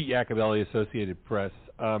 Pete Iacobelli, Associated Press.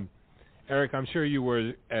 Eric, I'm sure you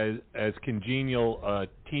were as congenial a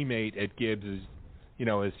teammate at Gibbs as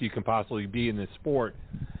you can possibly be in this sport.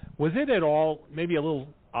 Was it at all maybe a little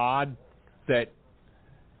odd that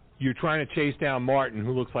you're trying to chase down Martin,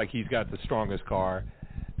 who looks like he's got the strongest car,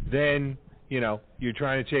 then you're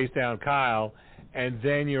trying to chase down Kyle, and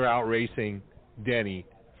then you're out racing Denny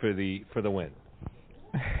for the win?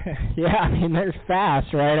 Yeah, I mean, they're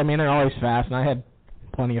fast, right? I mean, they're always fast, and I had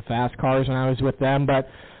plenty of fast cars when I was with them. But,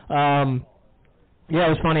 yeah, it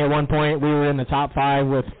was funny. At one point, we were in the top 5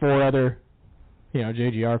 with 4 other,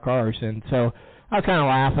 JGR cars. And so I was kind of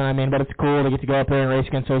laughing. I mean, but it's cool to get to go up there and race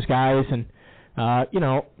against those guys. And, at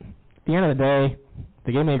the end of the day,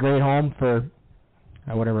 they gave me a great home for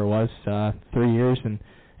whatever it was, 3 years. And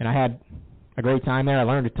I had a great time there. I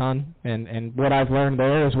learned a ton. And what I've learned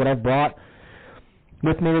there is what I've brought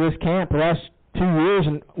with me to this camp the last 2 years,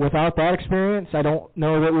 and without that experience, I don't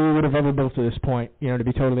know that we would have ever built to this point, to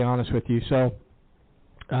be totally honest with you. So,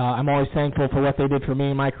 I'm always thankful for what they did for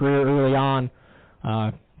me in my career early on,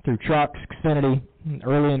 through trucks, Xfinity,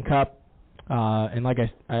 early in Cup. And like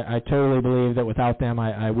I totally believe that without them,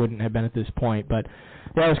 I wouldn't have been at this point. But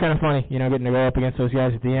yeah, it was kind of funny, getting to go up against those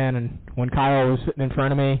guys at the end. And when Kyle was sitting in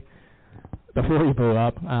front of me before he blew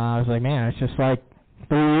up, I was like, man, it's just like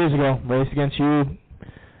 3 years ago, raced against you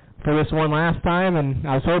for this one last time, and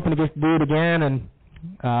I was hoping to get to do it again. And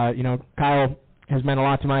Kyle has meant a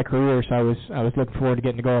lot to my career, so I was looking forward to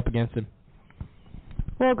getting to go up against him.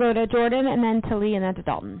 We'll go to Jordan, and then to Lee, and then to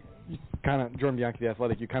Dalton. Jordan Bianchi, the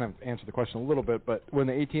Athletic, you kind of answered the question a little bit, but when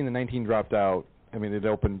the 18 and 19 dropped out, I mean, it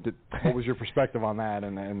opened. What was your perspective on that,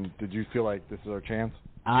 and did you feel like this is our chance?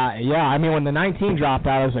 Yeah, I mean, when the 19 dropped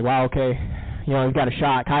out, I was like, wow, okay, we've got a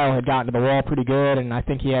shot. Kyle had gotten to the wall pretty good, and I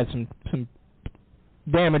think he had some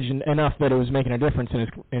damage enough that it was making a difference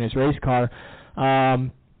in his race car.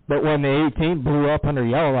 But when the 18 blew up under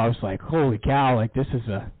yellow, I was like, holy cow, like this is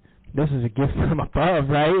a gift from above,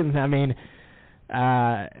 right? And I mean,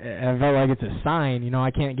 I felt like it's a sign.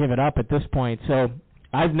 I can't give it up at this point. So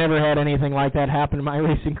I've never had anything like that happen in my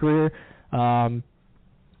racing career.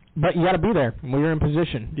 But you got to be there. We were in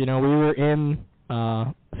position. We were in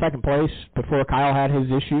second place before Kyle had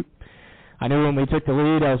his issue. I knew when we took the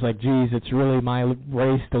lead, I was like, geez, it's really my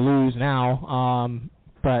race to lose now.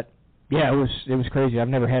 But yeah, it was crazy. I've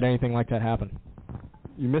never had anything like that happen.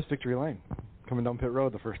 You missed victory lane coming down pit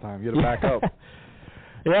road the first time. You had to back up.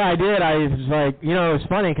 Yeah, I did. I was like, it was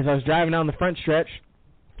funny because I was driving down the front stretch.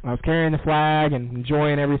 I was carrying the flag and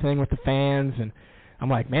enjoying everything with the fans, and I'm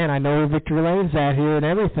like, man, I know where victory lane's at here and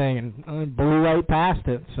everything, and I blew right past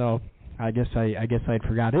it. So I guess I'd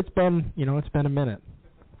forgot. It's been a minute.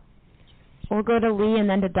 We'll go to Lee and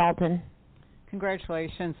then to Dalton.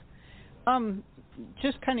 Congratulations.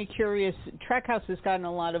 Just kind of curious, Trackhouse has gotten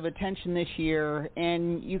a lot of attention this year,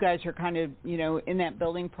 and you guys are kind of, in that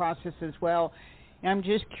building process as well. And I'm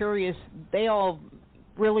just curious, they all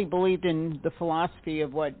really believed in the philosophy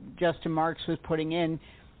of what Justin Marks was putting in.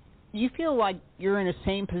 You feel like you're in the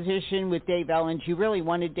same position with Dave Ellens. You really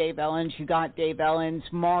wanted Dave Ellens. You got Dave Ellens.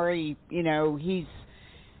 Maury,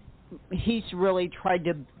 he's really tried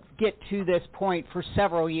to get to this point for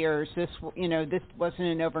several years. This wasn't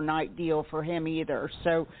an overnight deal for him either.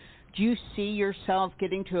 So do you see yourself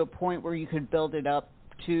getting to a point where you could build it up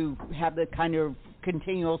to have the kind of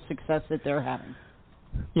continual success that they're having?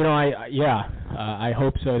 I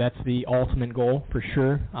hope so. That's the ultimate goal for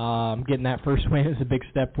sure. Getting that first win is a big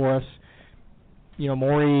step for us.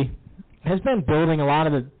 Maury has been building a lot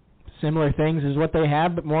of the similar things as what they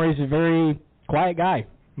have, but Maury's a very quiet guy.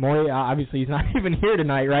 Maury, obviously, he's not even here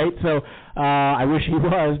tonight, right? So I wish he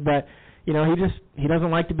was, but he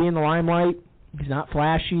doesn't like to be in the limelight. He's not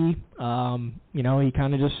flashy. He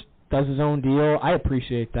kind of just does his own deal. I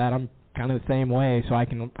appreciate that. I'm kind of the same way, so I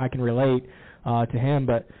can relate to him.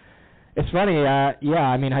 But it's funny. I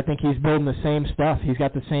think he's building the same stuff. He's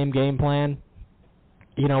got the same game plan.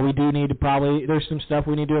 We do need to there's some stuff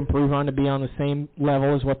we need to improve on to be on the same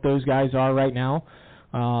level as what those guys are right now.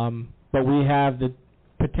 But we have the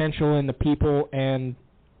potential in the people and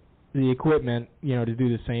the equipment, to do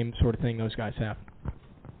the same sort of thing those guys have.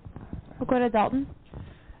 We'll go to Dalton.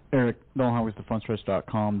 Eric, Dalton with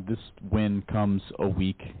thefrontstretch.com. This win comes a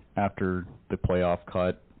week after the playoff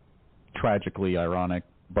cut. Tragically ironic,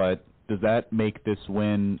 but does that make this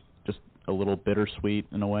win just a little bittersweet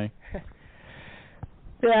in a way?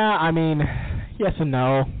 Yeah, I mean, yes and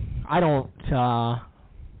no. I don't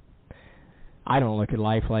look at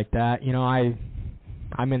life like that.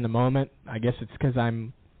 I'm in the moment. I guess it's because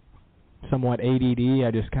I'm somewhat ADD.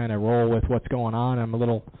 I just kind of roll with what's going on. I'm a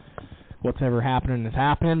little, what's ever happening is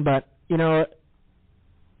happening. But you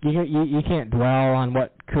can't dwell on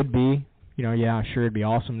what could be. Yeah, sure, it'd be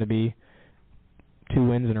awesome to be 2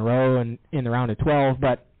 wins in a row and in the round of 12.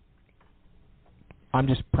 But I'm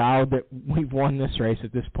just proud that we've won this race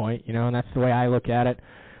at this point. And that's the way I look at it.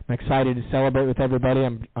 I'm excited to celebrate with everybody.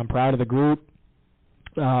 I'm proud of the group.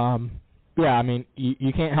 Yeah, I mean,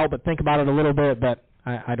 you can't help but think about it a little bit, but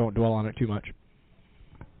I don't dwell on it too much.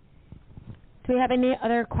 Do we have any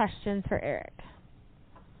other questions for Eric?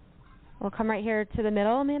 We'll come right here to the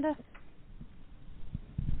middle, Amanda.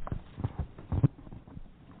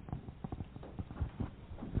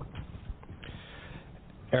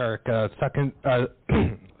 Eric,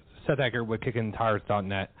 Seth Eggert with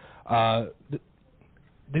KickingTires.net.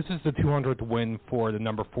 This is the 200th win for the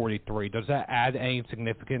number 43. Does that add any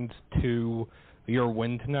significance to your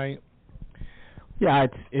win tonight? Yeah,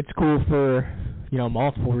 it's cool for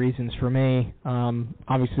multiple reasons for me.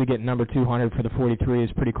 Obviously, getting number 200 for the 43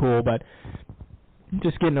 is pretty cool, but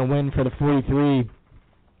just getting a win for the 43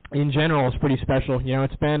 in general is pretty special. You know,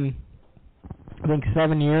 it's been, I think,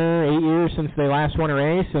 8 years since they last won a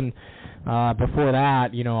race, and before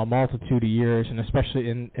that, you know, a multitude of years, and especially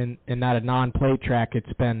in that a non-plate track,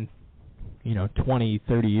 it's been, you know, 20,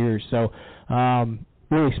 30 years. So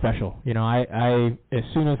really special. You know, I as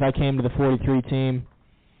soon as I came to the 43 team,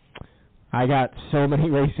 I got so many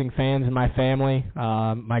racing fans in my family.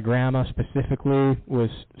 My grandma specifically was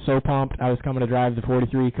so pumped I was coming to drive the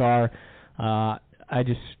 43 car. I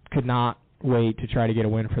just could not wait to try to get a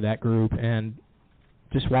win for that group, and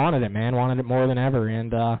just wanted it, man. Wanted it more than ever.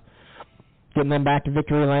 And getting them back to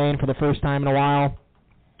victory lane for the first time in a while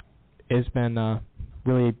has been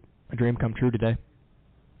really a dream come true today.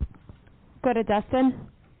 Go to Dustin.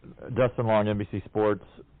 Dustin Long, NBC Sports.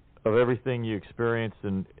 Of everything you experienced,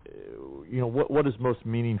 and you know, what is most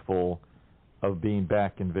meaningful of being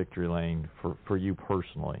back in victory lane for you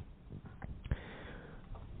personally?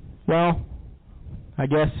 Well, I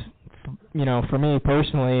guess, you know, for me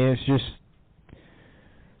personally, it's just,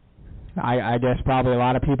 I guess probably a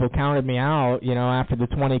lot of people counted me out, you know, after the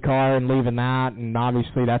 20 car and leaving that, and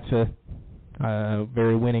obviously that's a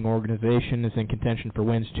very winning organization, is in contention for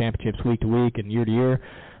wins, championships week to week and year to year.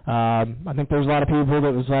 I think there's a lot of people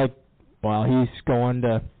that was like, well, he's going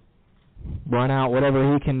to run out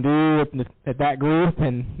whatever he can do at that group,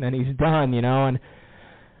 and then he's done, you know. And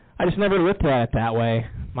I just never looked at it that way.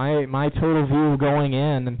 My total view going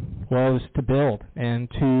in was to build, and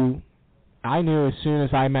I knew as soon as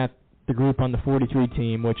I met the group on the 43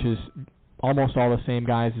 team, which is almost all the same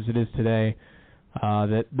guys as it is today,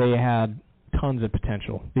 that they had tons of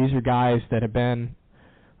potential. These are guys that have been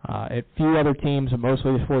at few other teams, and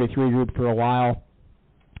mostly the 43 group for a while.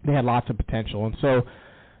 They had lots of potential. And so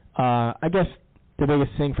I guess the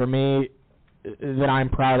biggest thing for me that I'm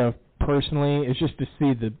proud of personally is just to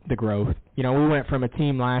see the growth. You know, we went from a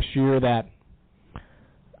team last year that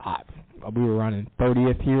we were running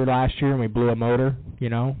 30th year last year, and we blew a motor, you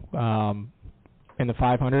know, in the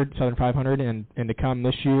 500, Southern 500, and to come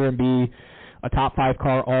this year and be a top 5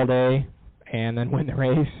 car all day and then win the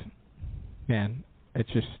race, man, it's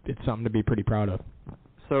something to be pretty proud of.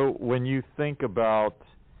 So when you think about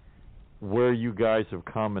where you guys have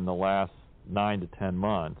come in the last 9 to 10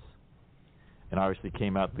 months, and obviously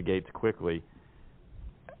came out the gates quickly,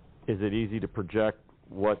 is it easy to project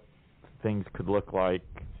what things could look like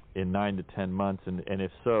in 9 to 10 months? And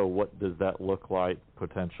if so, what does that look like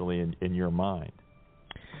potentially in your mind?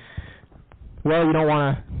 Well, you don't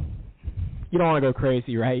want to go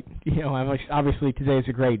crazy, right? You know, obviously today's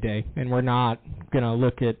a great day, and we're not going to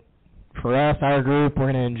look at, for us, our group,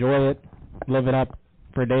 we're going to enjoy it, live it up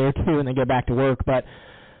for a day or two, and then get back to work. But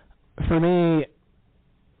for me,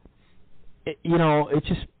 you know, it's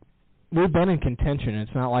just, we've been in contention.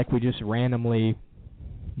 It's not like we just randomly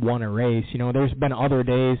won a race. You know, there's been other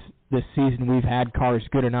days this season we've had cars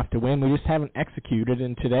good enough to win. We just haven't executed.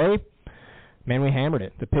 And today, man, we hammered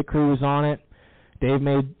it. The pit crew was on it. Dave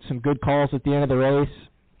made some good calls at the end of the race.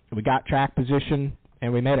 We got track position,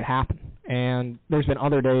 and we made it happen. And there's been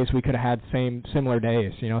other days we could have had similar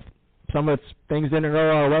days. You know, some of it's things didn't go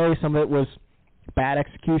our way. Some of it was bad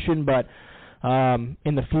execution. But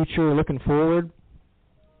in the future, looking forward,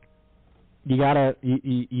 you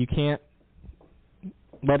can't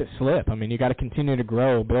let it slip. I mean, you got to continue to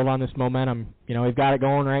grow, build on this momentum. You know, we've got it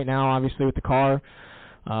going right now, obviously, with the car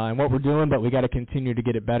and what we're doing, but we got to continue to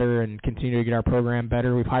get it better and continue to get our program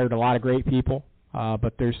better. We've hired a lot of great people,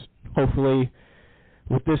 but there's hopefully,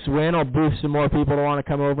 with this win, I'll boost some more people to want to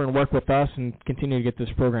come over and work with us and continue to get this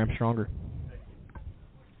program stronger.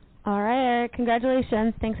 All right, Eric,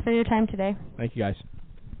 congratulations. Thanks for your time today. Thank you, guys.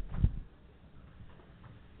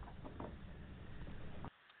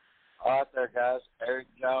 All right there, guys. Eric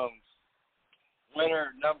Jones. Winner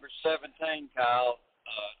number 17, Kyle.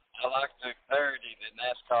 I like the clarity that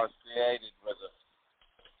NASCAR's created with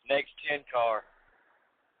a next 10 car.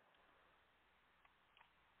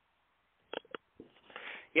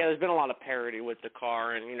 Yeah, there's been a lot of parity with the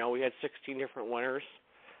car, and, you know, we had 16 different winners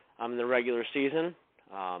in the regular season.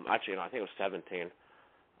 Actually, no, I think it was 17.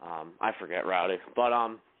 I forget, Rowdy. But,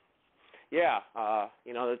 yeah,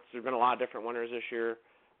 you know, there's been a lot of different winners this year.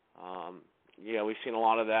 Yeah, we've seen a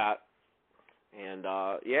lot of that. And,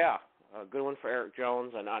 yeah, a good one for Eric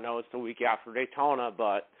Jones. And I know it's the week after Daytona,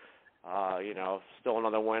 but, you know, still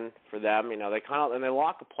another win for them. You know, they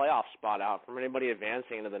lock a playoff spot out from anybody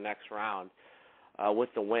advancing into the next round with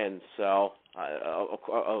the win, so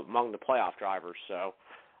among the playoff drivers. So,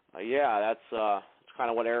 yeah, that's kind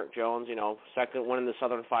of what Eric Jones, you know, second win in the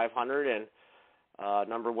Southern 500 and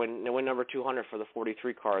win number 200 for the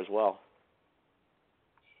 43 car as well.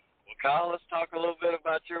 Well, Kyle, let's talk a little bit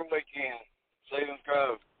about your weekend,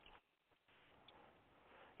 Selinsgrove.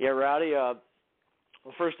 Yeah, Rowdy. Well,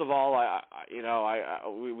 first of all, we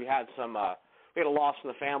had we had a loss in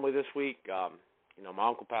the family this week. My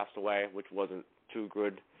uncle passed away, which wasn't too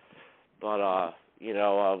good. But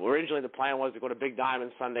originally the plan was to go to Big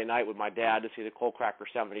Diamond Sunday night with my dad to see the Cold Cracker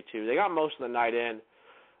 72. They got most of the night in.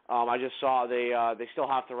 I just saw they still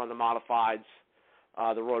have to run the modifieds,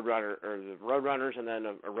 the Roadrunners, and then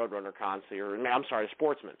a Roadrunner Consi, the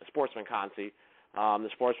Sportsman Consi. The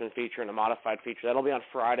Sportsman feature and the Modified feature. That'll be on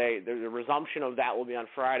Friday. The resumption of that will be on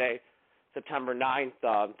Friday, September 9th.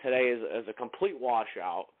 Today is a complete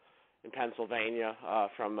washout in Pennsylvania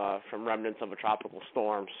from remnants of a tropical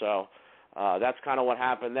storm. So that's kind of what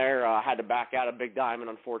happened there. I had to back out of Big Diamond,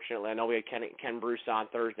 unfortunately. I know we had Ken Bruce on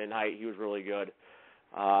Thursday night. He was really good.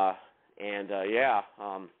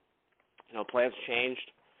 Plans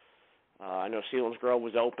changed. I know Selinsgrove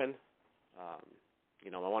was open.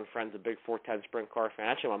 My one friend's a big 410 sprint car fan.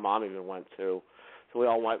 Actually, my mom even went too. So we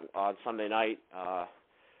all went on Sunday night.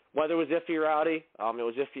 Weather was iffy, Rowdy. It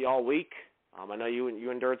was iffy all week. I know you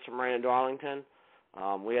endured some rain in Darlington.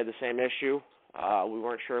 We had the same issue. We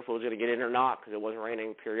weren't sure if it was going to get in or not because it wasn't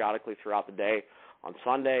raining periodically throughout the day on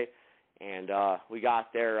Sunday. And we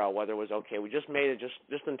got there. Weather was okay. We just made it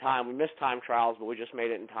just in time. We missed time trials, but we just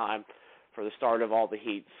made it in time for the start of all the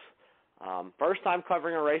heats. First time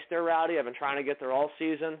covering a race there, Rowdy. I've been trying to get there all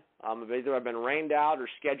season. Either I've been rained out or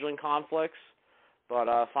scheduling conflicts, but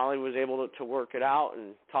finally was able to work it out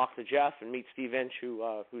and talk to Jeff and meet Steve Inch,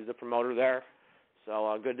 who's the promoter there.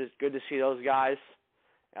 So good to see those guys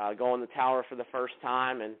go in the tower for the first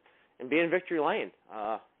time and be in victory lane.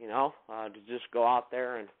 To just go out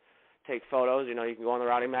there and take photos. You can go on the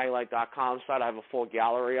RowdyMaglite.com site. I have a full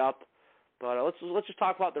gallery up. But let's just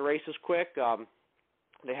talk about the races quick.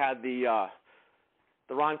 They had the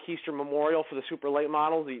Ron Keister Memorial for the Super Late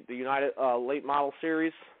Model, the United Late Model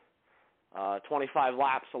Series. 25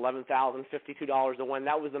 laps, $11,052 to win.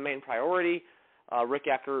 That was the main priority. Rick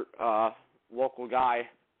Eckert, local guy,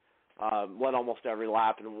 led almost every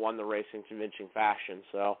lap and won the race in convincing fashion.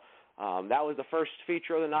 So that was the first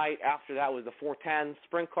feature of the night. After that was the 410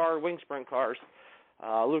 wing sprint cars.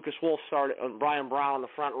 Lucas Wolf started, Brian Brown on the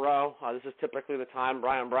front row. This is typically the time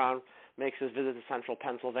Brian Brown makes his visit to Central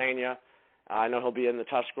Pennsylvania. I know he'll be in the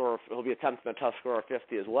Tuscarora. He'll be attempting the Tuscarora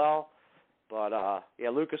 50 as well. But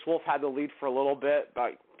Lucas Wolf had the lead for a little bit,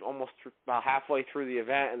 about halfway through the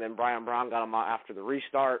event, and then Brian Brown got him out after the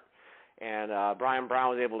restart. And Brian Brown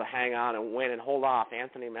was able to hang on and win and hold off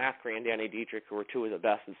Anthony Macri and Danny Dietrich, who were two of the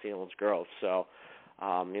best in Selinsgrove. So,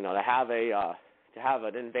 to have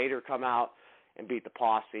an invader come out and beat the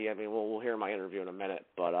posse. We'll hear my interview in a minute.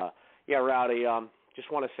 But Rowdy. Just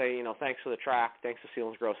want to say, thanks for the track. Thanks to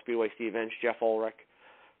Selinsgrove Speedway, Steve Inch, Jeff Ulrich,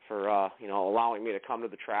 for, allowing me to come to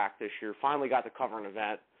the track this year. Finally got to cover an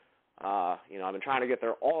event. I've been trying to get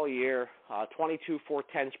there all year. 22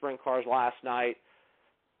 410 sprint cars last night,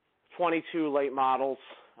 22 late models.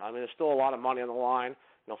 There's still a lot of money on the line.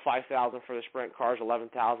 $5,000 for the sprint cars,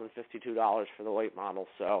 $11,052 for the late models.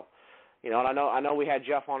 So, and I know we had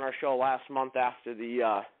Jeff on our show last month after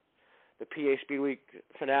the PA Speed Week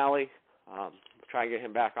finale. Try and get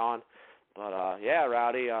him back on. But,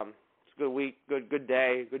 Rowdy, it's a good week, good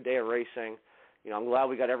day of racing. I'm glad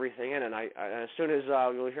we got everything in. And as soon as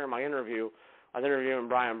you'll hear my interview, I was interviewing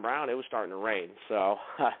Brian Brown. It was starting to rain. So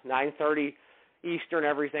 9:30 Eastern,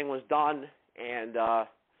 everything was done. And,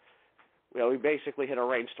 we basically hit a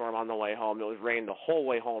rainstorm on the way home. It was rained the whole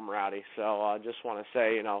way home, Rowdy. So I just want to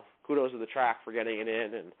say, kudos to the track for getting it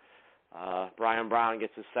in. And Brian Brown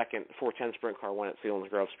gets his second 410 sprint car win at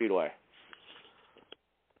Selinsgrove Speedway.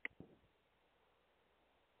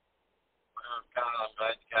 Kyle, I'm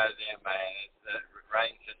glad you guys in, man. That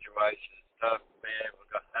rain situation is tough to be able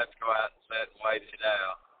to have to go out and sit and wait it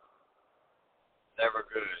out. Never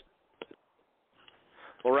good.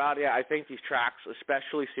 Well, Rowdy, I think these tracks,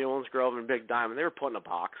 especially Selinsgrove and Big Diamond, they were put in a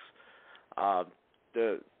box.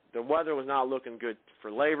 The weather was not looking good for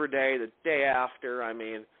Labor Day, the day after.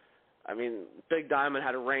 Big Diamond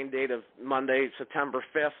had a rain date of Monday, September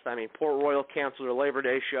 5th. Port Royal canceled their Labor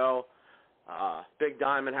Day show. Big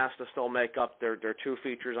Diamond has to still make up their two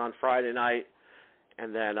features on Friday night.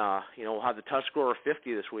 And then, we'll have the Tuscarora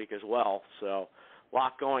 50 this week as well. So a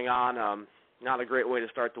lot going on. Not a great way to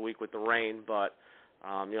start the week with the rain, but,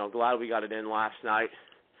 glad we got it in last night.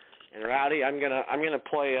 And Rowdy, I'm gonna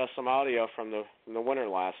play some audio from the winner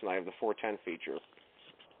last night of the 410 feature.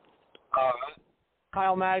 All right.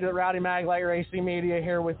 Kyle Mag, the Rowdy Maglite Racing Media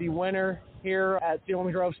here with the winner here at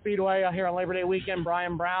Selinsgrove Speedway here on Labor Day weekend,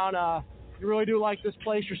 Brian Brown. You really do like this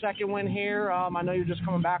place, your second win here. I know you're just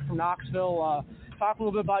coming back from Knoxville. talk a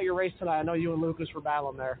little bit about your race tonight. I know you and Lucas were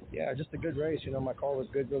battling there. Yeah, just a good race. You know, my car was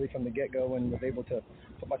good really from the get-go and was able to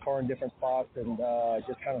put my car in different spots and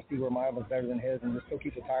just kind of see where mine was better than his and just still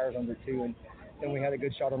keep the tires under too. And then we had a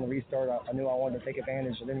good shot on the restart. I knew I wanted to take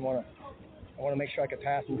advantage. I want to make sure I could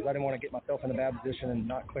pass him because I didn't want to get myself in a bad position and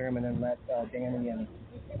not clear him and then let Danny and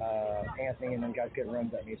Anthony and then guys get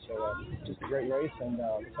runs at me. So just a great race and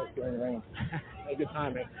hope to in the rain. A good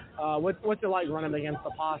time, man. What's it like running against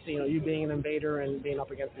the posse? You know, you being an invader and being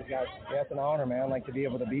up against these guys. Yeah, it's an honor, man. Like to be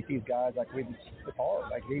able to beat these guys. Like it's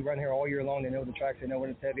hard. Like we run here all year long. They know the tracks. They know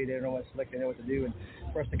when it's heavy. They know when it's slick. They know what to do. And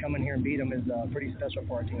for us to come in here and beat them is pretty special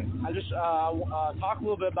for our team. I just talk a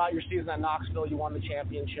little bit about your season at Knoxville. You won the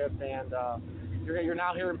championship and. You're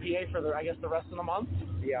now here in PA for the rest of the month.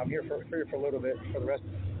 Yeah, I'm here for a little bit for the rest,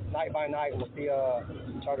 night by night. We'll see.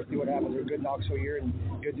 Try to see what happens. We're a good Knoxville year and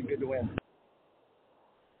good to win.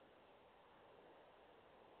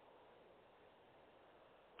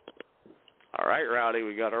 All right, Rowdy,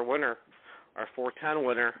 we got our winner, our 410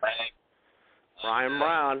 winner, Ryan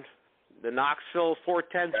Brown, the Knoxville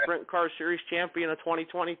 410 Sprint Car Series champion of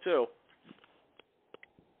 2022.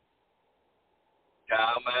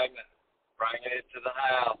 Kyle Magnet. Bringing it to the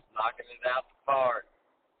house, knocking it out the park.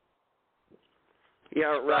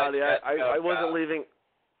 Yeah, Rowdy, I wasn't leaving.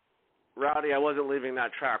 Rowdy, I wasn't leaving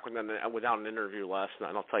that track without an interview last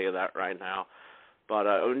night. I'll tell you that right now. But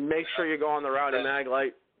make sure you go on the Rowdy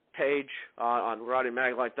Maglite page on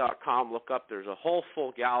rowdymaglite.com. Look up. There's a whole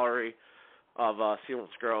full gallery of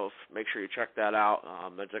Selinsgrove. Make sure you check that out.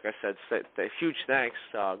 Like I said, huge thanks.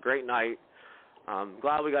 Great night.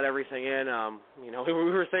 Glad we got everything in. We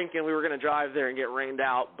were thinking we were going to drive there and get rained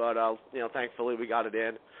out, but thankfully we got it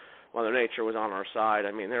in. Mother Nature was on our side.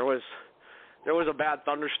 I mean, there was a bad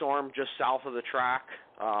thunderstorm just south of the track.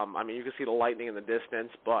 You could see the lightning in the distance,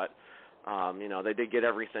 but they did get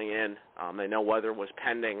everything in. They know weather was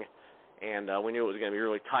pending, and we knew it was going to be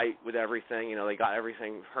really tight with everything. They got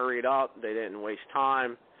everything hurried up. They didn't waste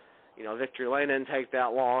time. Victory Lane didn't take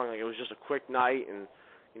that long. It was just a quick night, and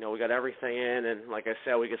we got everything in, and like I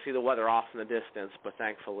said, we could see the weather off in the distance, but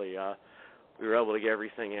thankfully we were able to get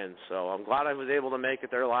everything in. So I'm glad I was able to make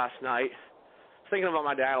it there last night. I was thinking about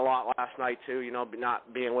my dad a lot last night, too,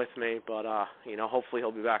 not being with me, but, hopefully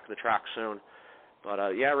he'll be back at the track soon.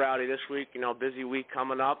 But, yeah, Rowdy, this week, busy week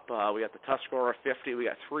coming up. We got the Tuscarora 50. We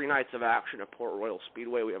got 3 nights of action at Port Royal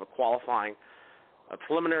Speedway. We have a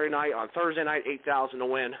preliminary night on Thursday night, $8,000 to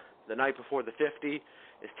win. The night before the 50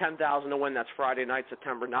 is $10,000 to win. That's Friday night,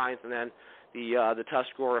 September 9th, and then the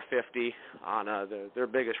Tuscarora 50 on their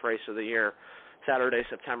biggest race of the year, Saturday,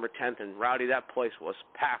 September 10th. And Rowdy, that place was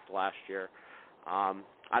packed last year. I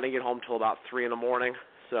didn't get home till about 3 in the morning,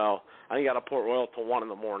 so I didn't get to Port Royal till 1 in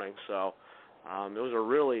the morning. So it was a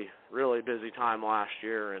really, really busy time last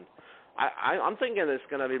year, and I'm thinking it's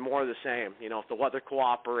going to be more of the same. If the weather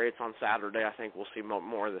cooperates on Saturday, I think we'll see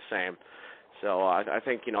more of the same. So I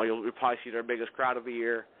think, you'll probably see their biggest crowd of the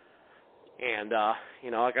year. And,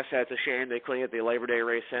 like I said, it's a shame they couldn't get the Labor Day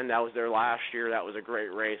race in. That was their last year. That was a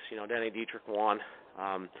great race. Denny Dietrich won.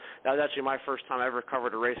 That was actually my first time I ever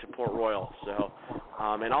covered a race at Port Royal. So,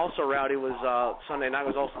 and also, Rowdy, was Sunday night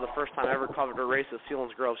was also the first time I ever covered a race at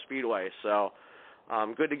Selinsgrove Speedway. So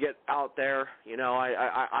good to get out there.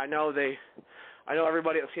 I know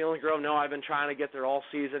everybody at Selinsgrove know I've been trying to get there all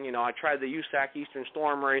season. I tried the USAC Eastern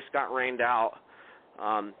Storm race, got rained out.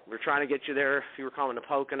 We're trying to get you there if you were coming to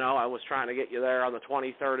Pocono. I was trying to get you there on the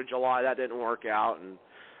 23rd of July. That didn't work out, and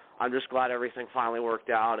I'm just glad everything finally worked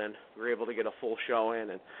out, and we were able to get a full show in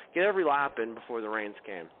and get every lap in before the rains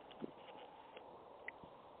came.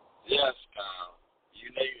 Yes, Kyle. You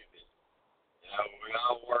needed it. We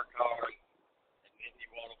all work hard, and then you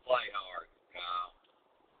want to play hard, Kyle.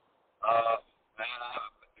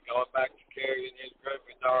 Going back to Kerry and his group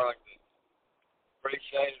in Darlington,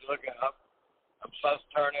 appreciate it. I'm supposed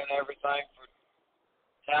to turn in everything for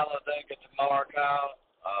Talladega tomorrow, Kyle.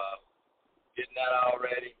 Getting that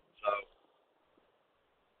already. So,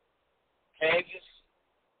 Kansas,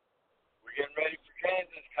 we're getting ready for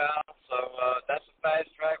Kansas, Kyle. So, that's a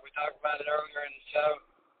fast track. We talked about it earlier in the show.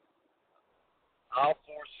 All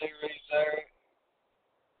 4 series there.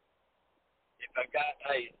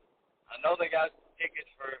 I know they got tickets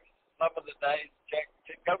for some of the days.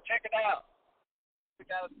 Go check it out. We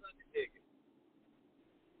got a Sunday ticket.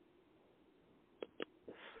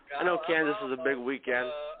 I know Kansas is a big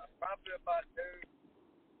weekend. Probably about 2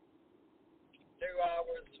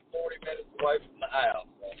 hours and 40 minutes away from the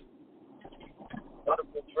house. So.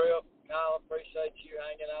 Wonderful trip. Kyle, appreciate you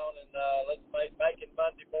hanging on, and let's make it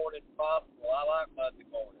Monday morning possible. I like Monday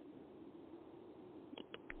morning.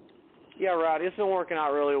 Yeah, Rowdy, it's been working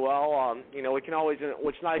out really well. We can always,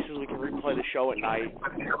 what's nice is we can replay the show at night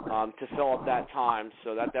to fill up that time,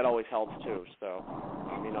 so that always helps too. So,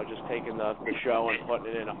 just taking the show and putting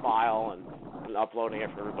it in a file and uploading it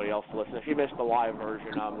for everybody else to listen. If you missed the live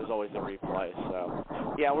version, there's always the replay.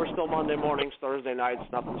 So, yeah, we're still Monday mornings, Thursday nights.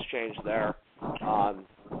 Nothing's changed there.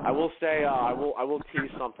 I will say, I will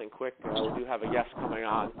tease something quick. We do have a guest coming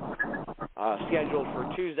on, scheduled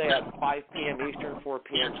for Tuesday at 5 p.m. Eastern, 4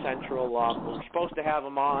 p.m. Central. We're supposed to have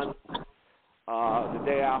him on the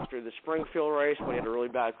day after the Springfield race when he had a really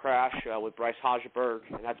bad crash with Bryce Hodgeberg,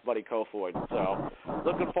 and that's Buddy Kofoid. So,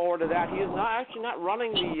 looking forward to that. He is actually not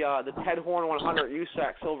running the Ted Horn 100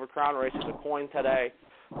 USAC Silver Crown race. It's a coin today.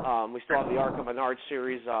 We still have the Arca Menard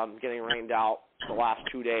Series getting rained out the last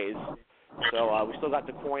 2 days. So we still got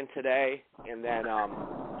the coin today, and then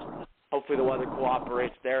hopefully the weather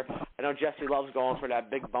cooperates there. I know Jesse loves going for that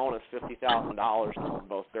big bonus, $50,000 for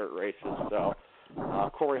both dirt races. So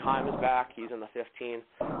Corey Heim is back. He's in the 15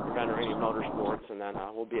 for Venerini Motorsports, and then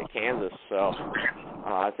we'll be at Kansas. So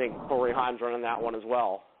I think Corey Heim's running that one as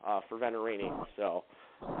well for Venerini. So,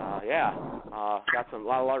 got a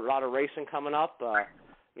lot of racing coming up,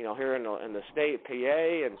 here in the state,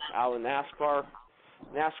 PA, and out in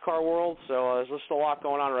NASCAR world. So there's just a lot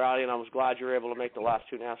going on, Rowdy, and I was glad you were able to make the last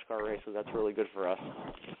 2 NASCAR races. That's really good for us.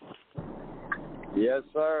 Yes,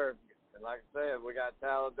 sir. And like I said, we got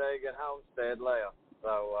Talladega and Homestead left.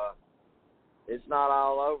 So it's not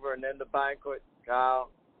all over. And then the banquet, Kyle,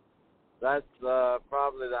 that's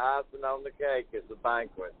probably the icing on the cake is the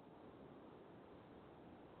banquet.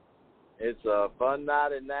 It's a fun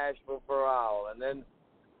night in Nashville for all. And then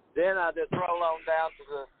I just roll on down to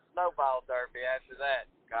the Snowball Derby after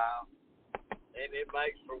that, Kyle. And it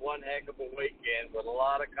makes for one heck of a weekend with a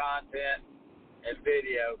lot of content and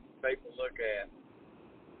video for people to look at.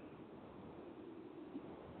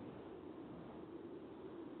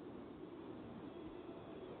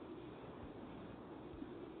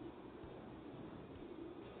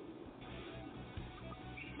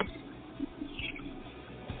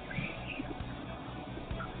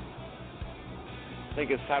 I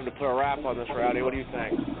think it's time to put a wrap on this, Rowdy. What do you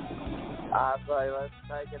think? I say let's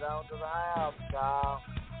take it on to the house, Kyle.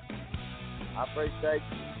 I appreciate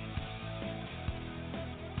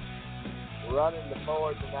you running the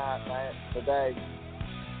board tonight, man, today.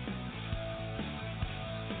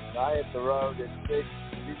 I hit the road at 6, 2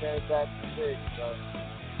 minutes after 6, so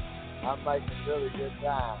I'm making really good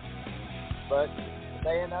time. But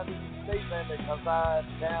staying under the speed limit because I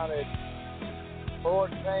counted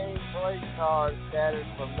 14 police cars scattered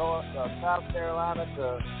from South Carolina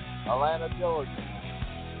to Atlanta, Georgia.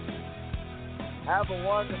 Have a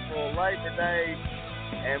wonderful Labor Day,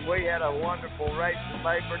 and we had a wonderful racing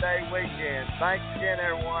Labor Day weekend. Thanks again,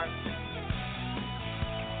 everyone.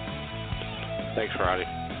 Thanks, Rowdy.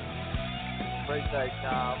 Appreciate it,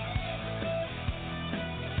 Tom.